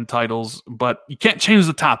thumbnails and titles, but you can't change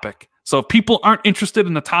the topic. So if people aren't interested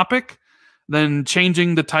in the topic, then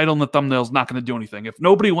changing the title and the thumbnail is not going to do anything. If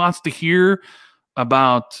nobody wants to hear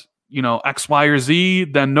about X, Y, or Z,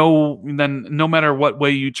 then no matter what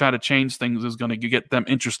way you try to change things is going to get them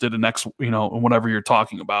interested in X, in whatever you're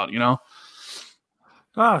talking about,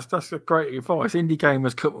 That's a great advice. Indie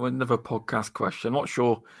Gamers come with another podcast question. Not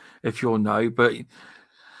sure if you'll know, but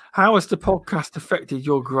how has the podcast affected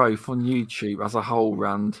your growth on YouTube as a whole,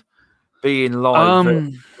 Rand, being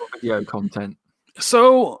live video content?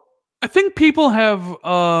 So I think people have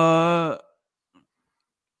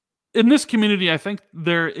in this community, I think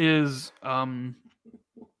there is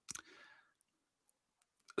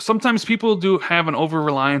sometimes people do have an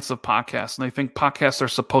over-reliance of podcasts, and they think podcasts are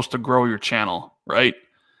supposed to grow your channel, right?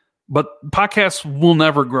 But podcasts will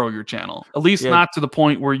never grow your channel, at least not to the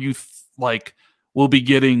point where you will be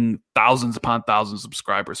getting thousands upon thousands of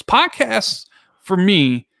subscribers. Podcasts, for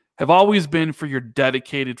me, have always been for your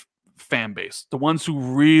dedicated fan base, the ones who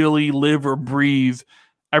really live or breathe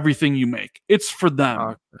everything you make. It's for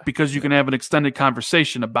them because you can have an extended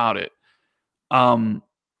conversation about it.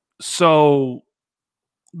 So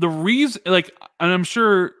the reason, and I'm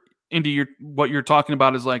sure, Indy, what you're talking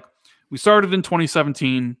about is we started in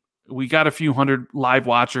 2017. We got a few hundred live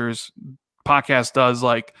watchers. Podcast does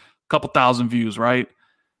a couple thousand views, right?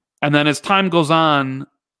 And then as time goes on,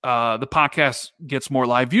 the podcast gets more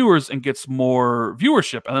live viewers and gets more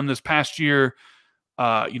viewership. And then this past year,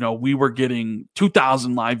 we were getting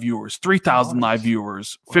 2,000 live viewers, 3,000 live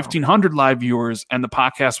viewers, 1,500 live viewers, and the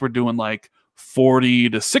podcasts were doing 40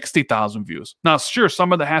 to 60,000 views. Now, sure,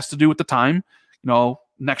 some of that has to do with the time.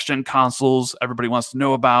 Next gen consoles, everybody wants to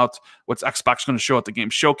know about what's Xbox going to show at the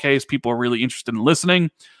game showcase. People are really interested in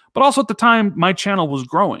listening. But also at the time, my channel was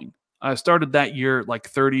growing. I started that year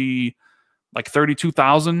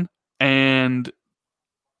 32,000, and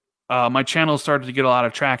my channel started to get a lot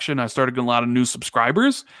of traction. I started getting a lot of new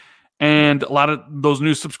subscribers, and a lot of those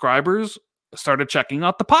new subscribers started checking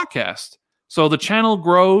out the podcast. So the channel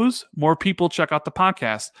grows, more people check out the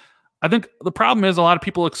podcast. I think the problem is a lot of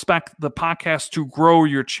people expect the podcast to grow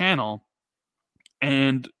your channel,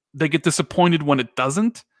 and they get disappointed when it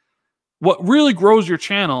doesn't. What really grows your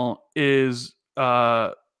channel is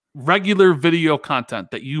regular video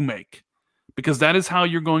content that you make, because that is how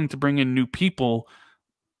you're going to bring in new people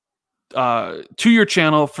to your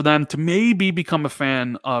channel for them to maybe become a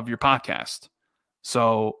fan of your podcast.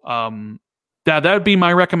 So that would be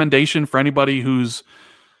my recommendation for anybody who's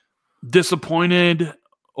disappointed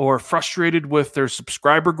or frustrated with their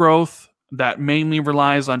subscriber growth that mainly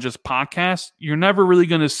relies on just podcasts. You're never really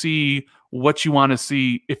going to see what you want to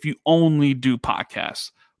see if you only do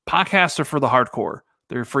podcasts. Podcasts are for the hardcore.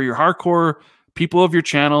 They're for your hardcore people of your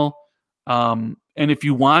channel. And if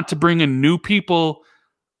you want to bring in new people,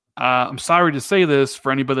 I'm sorry to say this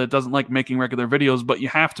for anybody that doesn't like making regular videos, but you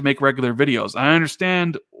have to make regular videos. I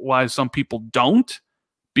understand why some people don't,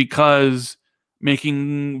 because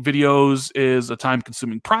making videos is a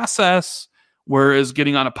time-consuming process, whereas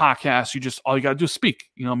getting on a podcast, all you got to do is speak.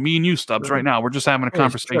 Me and you, Stubbs, right now, we're just having a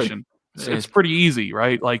conversation. It's pretty easy,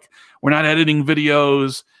 right? We're not editing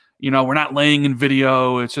videos, we're not laying in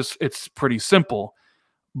video. It's pretty simple.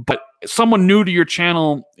 But someone new to your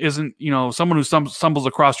channel isn't, someone who stumbles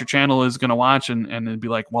across your channel is going to watch and it'd be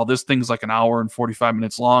like, well, this thing's like an hour and 45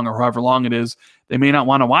 minutes long or however long it is. They may not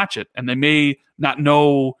want to watch it, and they may not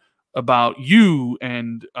know about you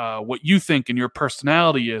and what you think and your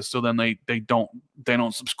personality is. So then they don't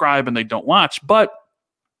subscribe and they don't watch. But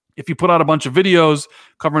if you put out a bunch of videos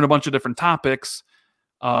covering a bunch of different topics,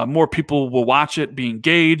 more people will watch it, be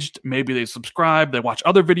engaged. Maybe they subscribe, they watch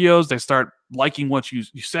other videos, they start liking what you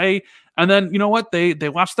say. And then, you know what? They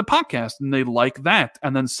watch the podcast and they like that.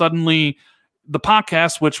 And then suddenly the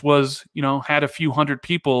podcast, which was, had a few hundred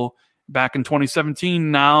people back in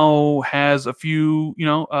 2017, now has a few,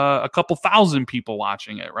 a couple thousand people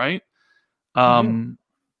watching it. Right.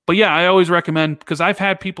 But yeah, I always recommend, because I've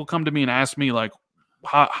had people come to me and ask me like,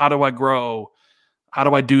 how do I grow? How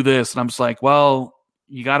do I do this? And I'm just like, well,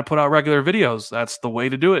 you got to put out regular videos. That's the way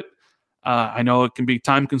to do it. I know it can be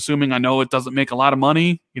time consuming. I know it doesn't make a lot of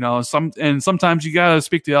money, sometimes you got to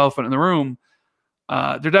speak to the elephant in the room. There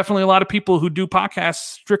are definitely a lot of people who do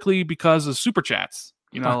podcasts strictly because of super chats,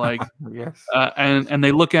 yes. And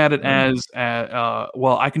they look at it as,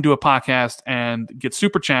 well, I can do a podcast and get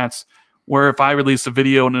super chats, where if I release a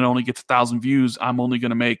video and it only gets 1,000 views, I'm only going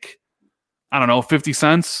to make, I don't know, 50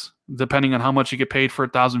 cents, depending on how much you get paid for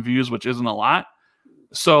 1,000 views, which isn't a lot.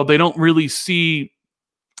 So they don't really see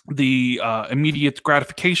the immediate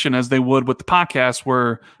gratification as they would with the podcast,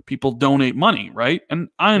 where people donate money, right? And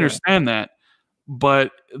I understand that,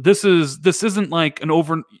 but this isn't like an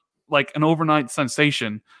overnight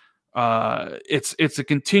sensation. It's a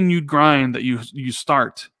continued grind that you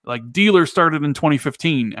start. Like Dealer started in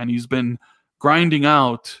 2015, and he's been grinding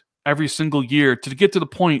out every single year to get to the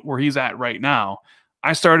point where he's at right now.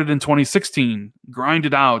 I started in 2016,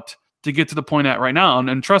 grinded out to get to the point at right now.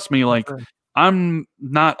 And trust me, like, I'm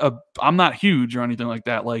not huge or anything like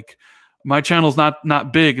that. Like, my channel's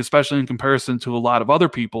not big, especially in comparison to a lot of other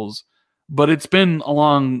people's, but it's been a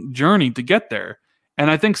long journey to get there. And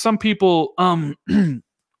I think some people,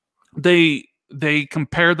 they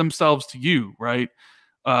compare themselves to you, right?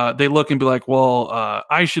 They look and be like, well,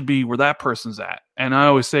 I should be where that person's at. And I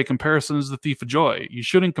always say comparison is the thief of joy. You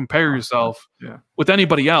shouldn't compare yourself with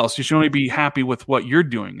anybody else. You should only be happy with what you're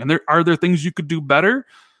doing. And are there things you could do better?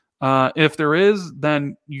 If there is,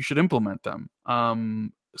 then you should implement them.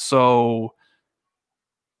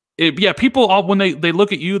 People when they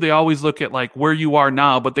look at you, they always look at like where you are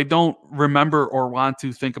now, but they don't remember or want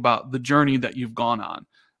to think about the journey that you've gone on.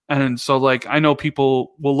 And so, like, I know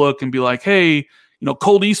people will look and be like, hey,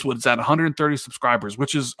 Colt Eastwood's at 130 subscribers,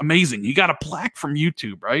 which is amazing. He got a plaque from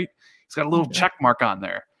YouTube, right? He's got a little check mark on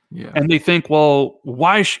there. Yeah. And they think, well,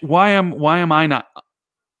 why do I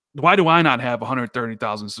not have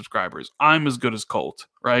 130,000 subscribers? I'm as good as Colt,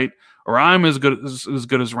 right? Or I'm as good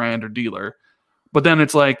as Rand or Dealer. But then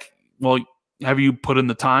it's like, well, have you put in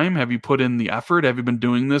the time? Have you put in the effort? Have you been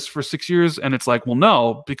doing this for 6 years? And it's like, well,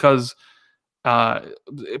 no, because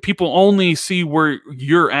people only see where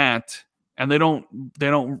you're at, and they don't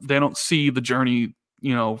see the journey,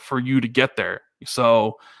 for you to get there.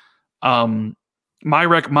 So, my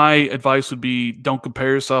advice would be, don't compare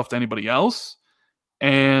yourself to anybody else.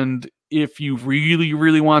 And if you really,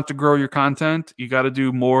 really want to grow your content, you got to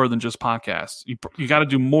do more than just podcasts. You got to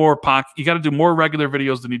do more you got to do more regular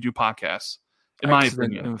videos than you do podcasts, in my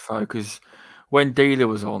opinion. Info, because when Dealer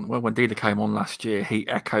was on, when Dealer came on last year, he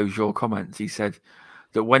echoes your comments. He said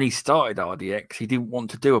that when he started RDX, he didn't want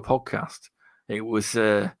to do a podcast. It was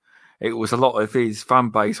a lot of his fan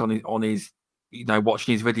base on his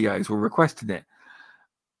watching his videos were requesting it,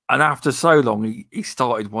 and after so long, he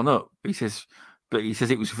started one up. He says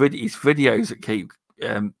it was his videos that keep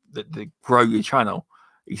that grow your channel.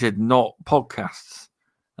 He said, not podcasts,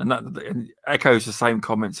 and that echoes the same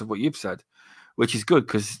comments of what you've said, which is good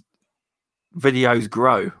because videos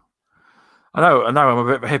grow. I know I'm a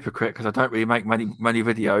bit of a hypocrite because I don't really make many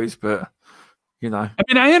videos, but I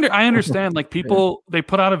mean, I understand. Like, people, they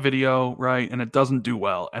put out a video, right, and it doesn't do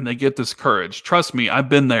well, and they get discouraged. Trust me, I've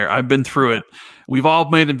been there. I've been through it. We've all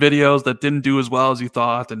made videos that didn't do as well as you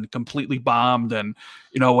thought, and completely bombed, and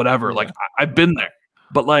whatever. Like, I've been there.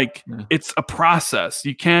 But like, it's a process.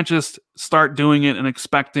 You can't just start doing it and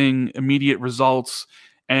expecting immediate results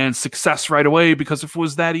and success right away, because if it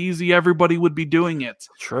was that easy, everybody would be doing it.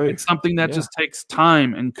 True. It's something that just takes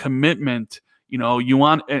time and commitment. You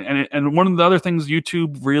want, and one of the other things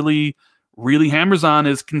YouTube really, really hammers on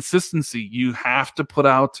is consistency. You have to put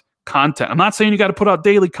out content. I'm not saying you got to put out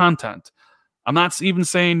daily content. I'm not even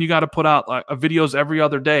saying you got to put out videos every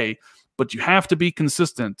other day, but you have to be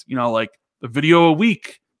consistent. Like a video a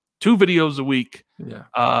week, 2 videos a week. Yeah.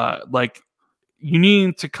 you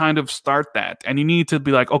need to kind of start that, and you need to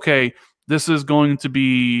be like, okay, this is going to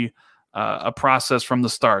be a process from the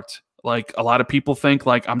start. Like a lot of people think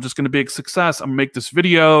like, I'm just going to be a success. I'm gonna make this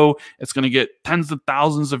video. It's going to get tens of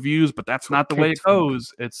thousands of views, but that's not the way it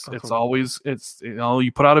goes. It's always,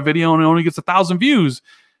 you put out a video and it only gets 1,000 views,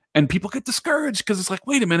 and people get discouraged because it's like,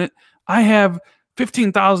 wait a minute, I have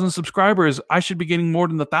 15,000 subscribers. I should be getting more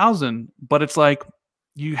than 1,000. But it's like,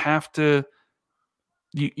 you have to,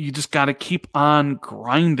 you just got to keep on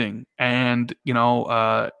grinding. And,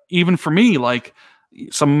 even for me, like,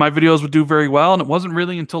 some of my videos would do very well, and it wasn't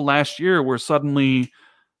really until last year where suddenly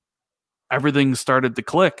everything started to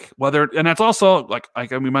click. And that's also like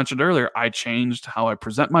we mentioned earlier, I changed how I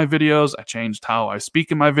present my videos. I changed how I speak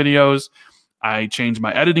in my videos. I changed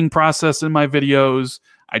my editing process in my videos.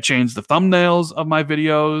 I changed the thumbnails of my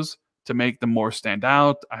videos to make them more stand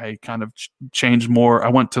out. I kind of changed more. I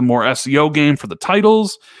went to more SEO game for the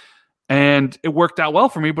titles. And it worked out well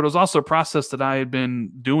for me, but it was also a process that I had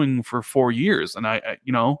been doing for 4 years. And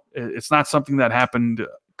it's not something that happened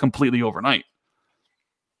completely overnight.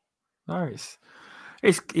 Nice.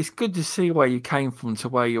 It's good to see where you came from to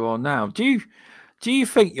where you are now. Do you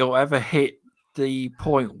think you'll ever hit the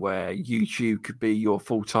point where YouTube could be your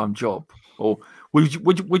full-time job, or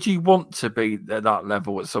would you want to be at that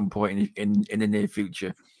level at some point in the near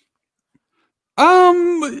future?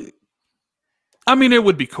 I mean, it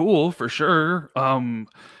would be cool for sure.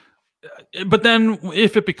 But then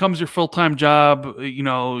if it becomes your full-time job,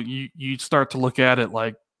 you start to look at it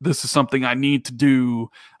like, this is something I need to do.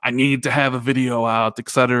 I need to have a video out, et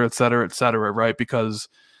cetera, et cetera, et cetera, right? Because,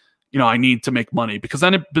 I need to make money, because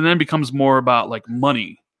then it becomes more about like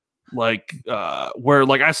money, like where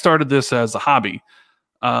like I started this as a hobby.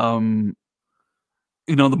 The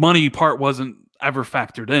money part wasn't ever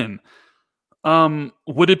factored in.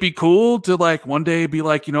 Would it be cool to like one day be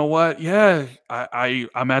like, you know what? Yeah,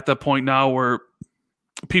 I'm at that point now where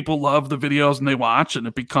people love the videos and they watch, and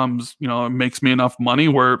it becomes, it makes me enough money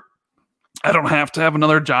where I don't have to have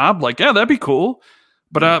another job. Like, yeah, that'd be cool.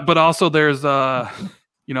 But also there's,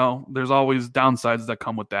 there's always downsides that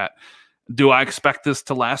come with that. Do I expect this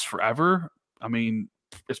to last forever? I mean,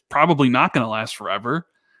 it's probably not going to last forever.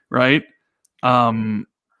 Right.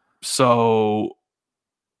 So,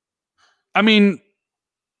 I mean,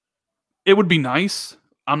 it would be nice.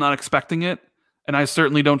 I'm not expecting it. And I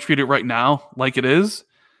certainly don't treat it right now like it is.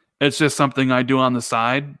 It's just something I do on the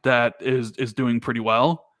side that is doing pretty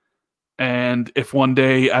well. And if one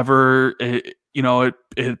day ever,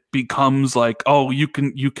 it becomes like, oh, you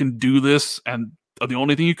can do this, and the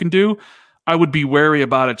only thing you can do, I would be wary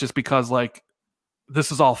about it, just because like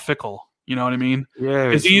this is all fickle. You know what I mean?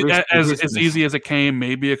 Yeah. As easy as it came,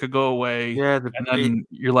 maybe it could go away. Yeah. And then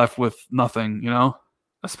you're left with nothing,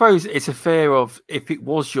 I suppose it's a fear of, if it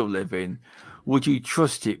was your living, would you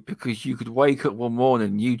trust it? Because you could wake up one morning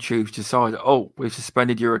and YouTube decide, oh, we've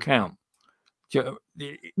suspended your account.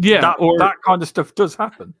 That kind of stuff does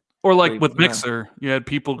happen. Or like with Mixer, you had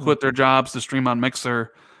people quit their jobs to stream on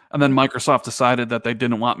Mixer, and then Microsoft decided that they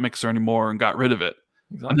didn't want Mixer anymore and got rid of it.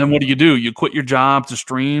 Exactly. And then what do? You quit your job to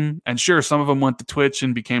stream, and sure, some of them went to Twitch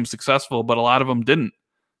and became successful, but a lot of them didn't.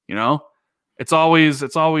 It's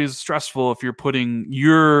always stressful if you're putting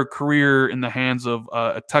your career in the hands of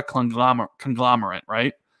a tech conglomerate,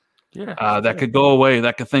 right? Yeah. That could go away.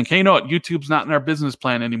 That could think, hey, you know what? YouTube's not in our business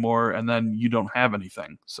plan anymore, and then you don't have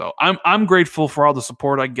anything. So I'm grateful for all the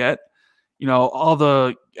support I get.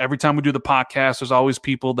 Every time we do the podcast, there's always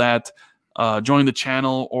people that join the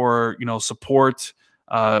channel or support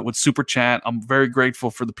with Super Chat. I'm very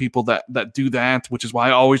grateful for the people that do that, which is why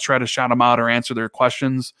I always try to shout them out or answer their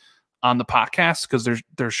questions on the podcast, because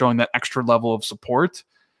they're showing that extra level of support.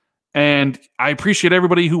 And I appreciate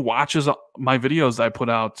everybody who watches my videos that I put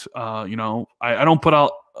out. I don't put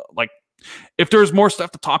out like, if there's more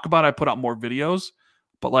stuff to talk about, I put out more videos.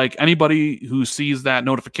 But like anybody who sees that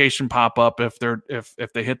notification pop up, if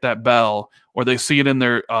they hit that bell, or they see it in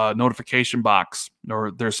their notification box or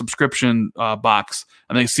their subscription box,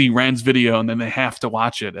 and they see Rand's video, and then they have to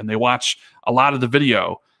watch it, and they watch a lot of the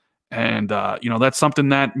video, and that's something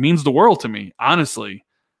that means the world to me, honestly,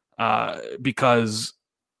 because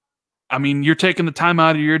I mean, you're taking the time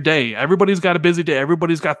out of your day. Everybody's got a busy day.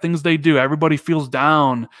 Everybody's got things they do. Everybody feels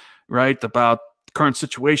down, right, about the current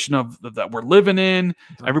situation that we're living in.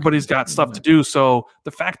 Everybody's got stuff to do. So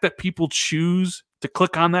the fact that people choose to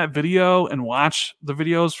click on that video and watch the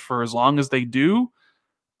videos for as long as they do,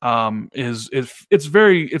 it's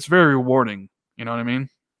very rewarding. You know what I mean?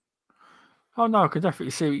 Oh no, I can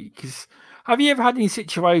definitely see. Because have you ever had any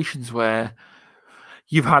situations where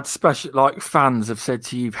you've had special, like, fans have said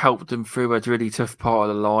to you, you've helped them through a really tough part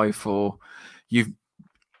of their life, or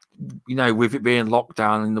with it being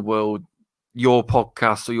lockdown in the world, your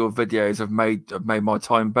podcasts or your videos have made my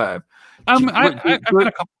time better. I've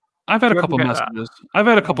had a couple messages. I've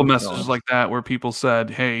had a couple messages gosh. like that where people said,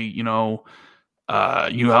 "Hey, you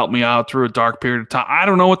helped me out through a dark period of time." I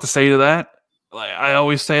don't know what to say to that. Like, I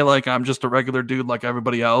always say, like, I'm just a regular dude like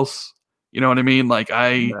everybody else. You know what I mean? Like,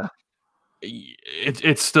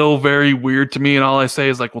 it's still very weird to me, and all I say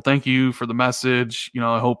is like, well, thank you for the message.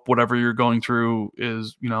 I hope whatever you're going through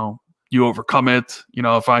is, you overcome it.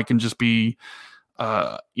 If I can just be,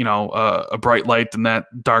 a bright light in that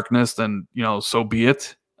darkness, then, so be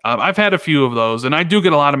it. I've had a few of those, and I do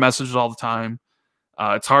get a lot of messages all the time.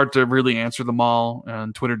 It's hard to really answer them all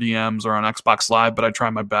on Twitter DMs or on Xbox Live, but I try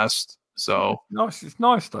my best. So nice. It's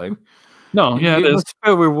nice though. No, yeah, it is. It's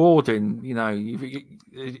feel rewarding,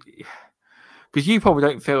 because you probably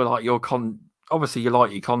don't feel like obviously you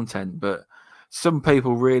like your content, but some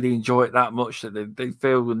people really enjoy it that much that they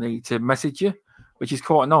feel the need to message you, which is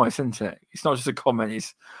quite nice, isn't it? It's not just a comment;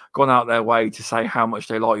 it's gone out their way to say how much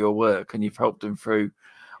they like your work, and you've helped them through,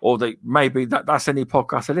 or maybe that's any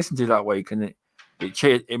podcast they listen to that week, and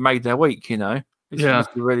it made their week. It's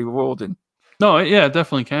must be really rewarding. No, yeah, it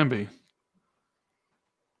definitely can be.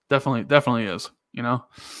 Definitely is.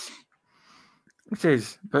 It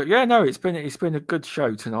is, but yeah, no, it's been a good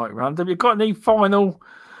show tonight, Random. You got any final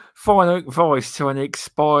advice to any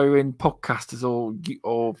aspiring podcasters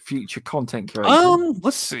or future content creators?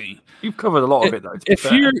 Let's see. You've covered a lot of it though.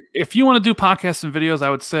 If you want to do podcasts and videos, I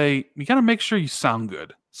would say you got to make sure you sound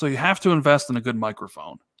good. So you have to invest in a good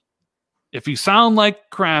microphone. If you sound like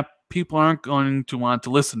crap, people aren't going to want to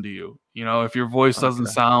listen to you. If your voice doesn't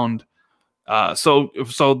sound. So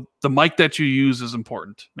the mic that you use is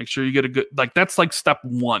important. Make sure you get a good, that's like step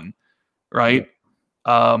one, right?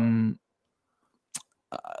 Yeah.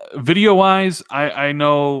 Video wise, I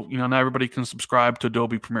know, not everybody can subscribe to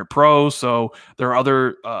Adobe Premiere Pro. So there are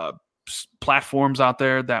other, platforms out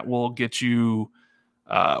there that will get you,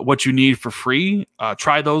 what you need for free.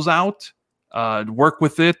 Try those out, work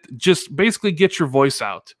with it. Just basically get your voice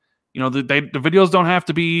out. The videos don't have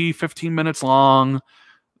to be 15 minutes long.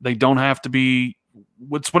 They don't have to be,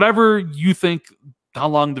 it's whatever you think how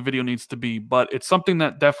long the video needs to be, but it's something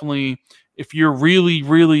that definitely, if you're really,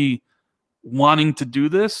 really wanting to do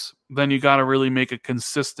this, then you got to really make a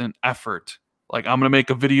consistent effort. Like, I'm going to make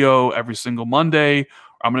a video every single Monday, or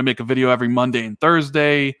I'm going to make a video every Monday and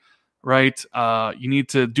Thursday, right? You need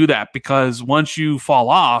to do that, because once you fall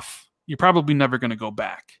off, you're probably never going to go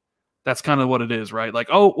back. That's kind of what it is, right? Like,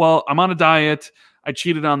 oh, well, I'm on a diet. I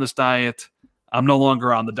cheated on this diet. I'm no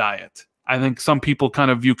longer on the diet. I think some people kind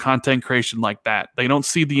of view content creation like that. They don't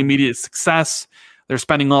see the immediate success. They're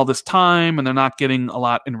spending all this time and they're not getting a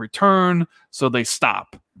lot in return, so they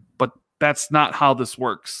stop. But that's not how this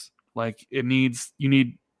works. Like, you need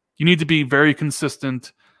to be very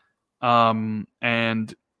consistent. And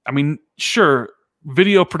I mean, sure,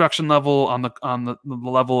 video production level on the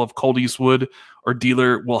level of Colt Eastwood or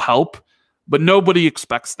Dealer will help, but nobody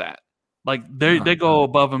expects that. Like, they go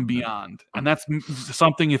above and beyond, and that's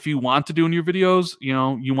something, if you want to do in your videos, you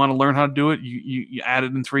want to learn how to do it, you add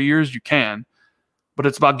it in 3 years, you can. But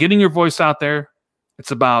it's about getting your voice out there.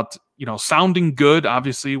 It's about, sounding good,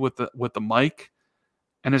 obviously, with the mic,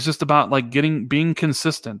 and it's just about like being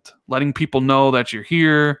consistent, letting people know that you're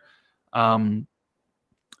here, and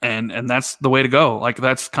that's the way to go. Like,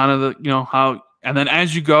 that's kind of the how. And then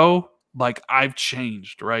as you go, like, I've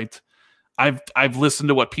changed, right? I've listened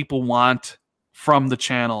to what people want from the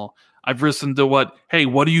channel. I've listened to what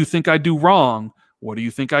do you think I do wrong? What do you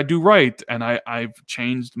think I do right? And I've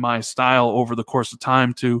changed my style over the course of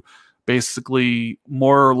time to basically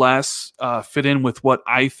more or less fit in with what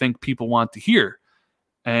I think people want to hear.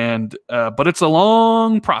 And but it's a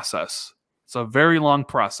long process. It's a very long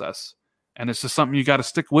process. And it's just something you got to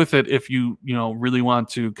stick with it if you really want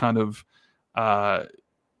to kind of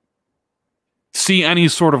see any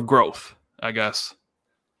sort of growth, I guess.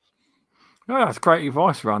 Yeah, that's great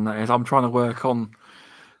advice around that. I'm trying to work on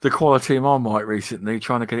the quality of my mic recently,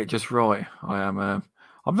 trying to get it just right. I am.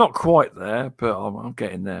 I'm not quite there, but I'm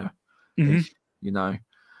getting there. Mm-hmm.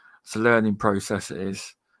 It's a learning process. It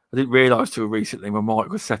is. I didn't realise till recently my mic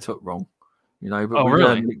was set up wrong. But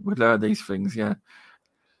we learn these things. Yeah.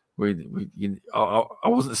 I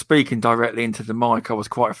wasn't speaking directly into the mic. I was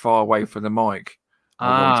quite far away from the mic.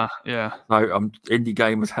 Yeah. So Indie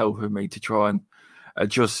Game was helping me to try and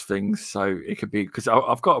adjust things so it could be, because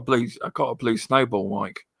I've got a blue snowball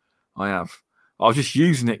mic. I was just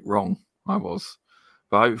using it wrong. But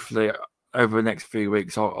hopefully over the next few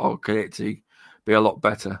weeks I'll get it to be a lot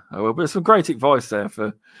better. But some great advice there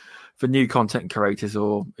for for new content creators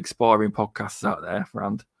or aspiring podcasters out there,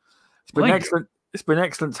 Rand. It's been excellent. It's been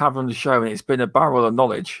excellent to have on the show, and it's been a barrel of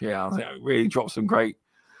knowledge. Yeah, I think it really dropped some great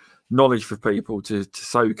knowledge for people to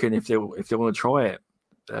soak in if they want to try it.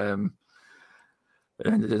 At the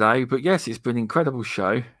end of the day, but yes, it's been an incredible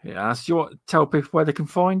show. Yeah, so do you want to tell people where they can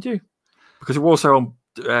find you? Because we're also on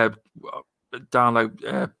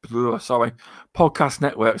podcast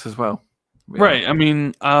networks as well. Yeah. Right. I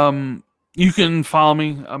mean, you can follow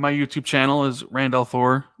me. My YouTube channel is Randall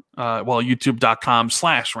Thor.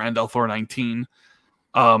 YouTube.com/RandallThor19.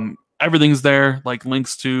 Everything's there, like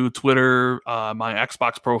links to Twitter, my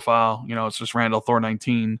Xbox profile. It's just Randall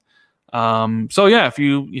Thor19. So yeah, if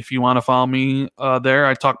you want to follow me there,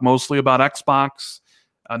 I talk mostly about Xbox.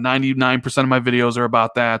 99% of my videos are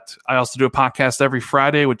about that. I also do a podcast every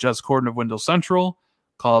Friday with Jez Corden of Windows Central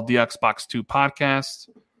called the Xbox 2 Podcast.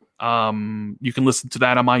 You can listen to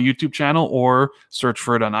that on my YouTube channel or search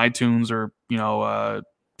for it on iTunes or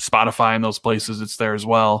Spotify and those places. It's there as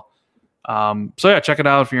well. So yeah, check it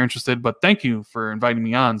out if you're interested. But thank you for inviting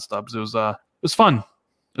me on, Stubbs. It was fun.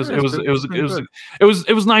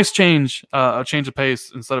 It was nice change, a change of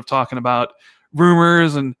pace instead of talking about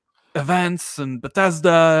rumors and events and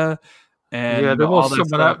Bethesda and there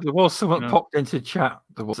was someone popped into chat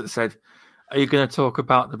that said, "Are you going to talk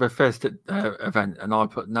about the Bethesda event?" And I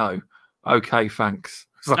put no. Okay, thanks.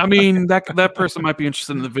 I mean, that person might be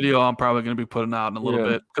interested in the video I'm probably going to be putting out in a little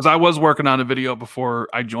bit, because I was working on a video before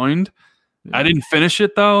I joined. Yeah. I didn't finish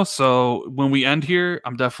it though, so when we end here,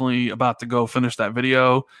 I'm definitely about to go finish that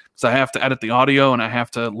video because I have to edit the audio and I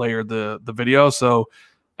have to layer the video. So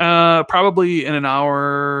probably in an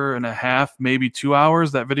hour and a half, maybe 2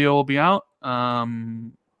 hours, that video will be out.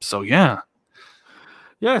 So yeah.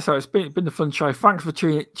 So it's been a fun show. Thanks for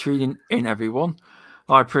tuning in, everyone.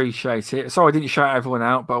 I appreciate it. Sorry I didn't shout everyone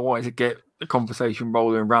out, but I wanted to get the conversation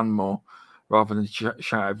rolling around more rather than shout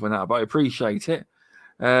everyone out. But I appreciate it.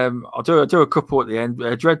 I'll do a couple at the end.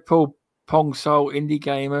 Dreadpool, Pong Soul, Indie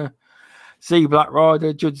Gamer, Z Black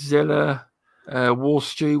Rider, Judzilla, War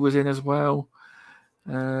Stew was in as well.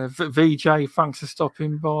 VJ, thanks for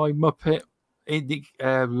stopping by. Muppet,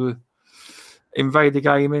 Invader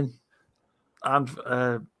Gaming, and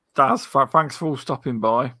Daz, thanks for all stopping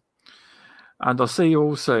by. And I'll see you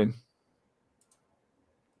all soon.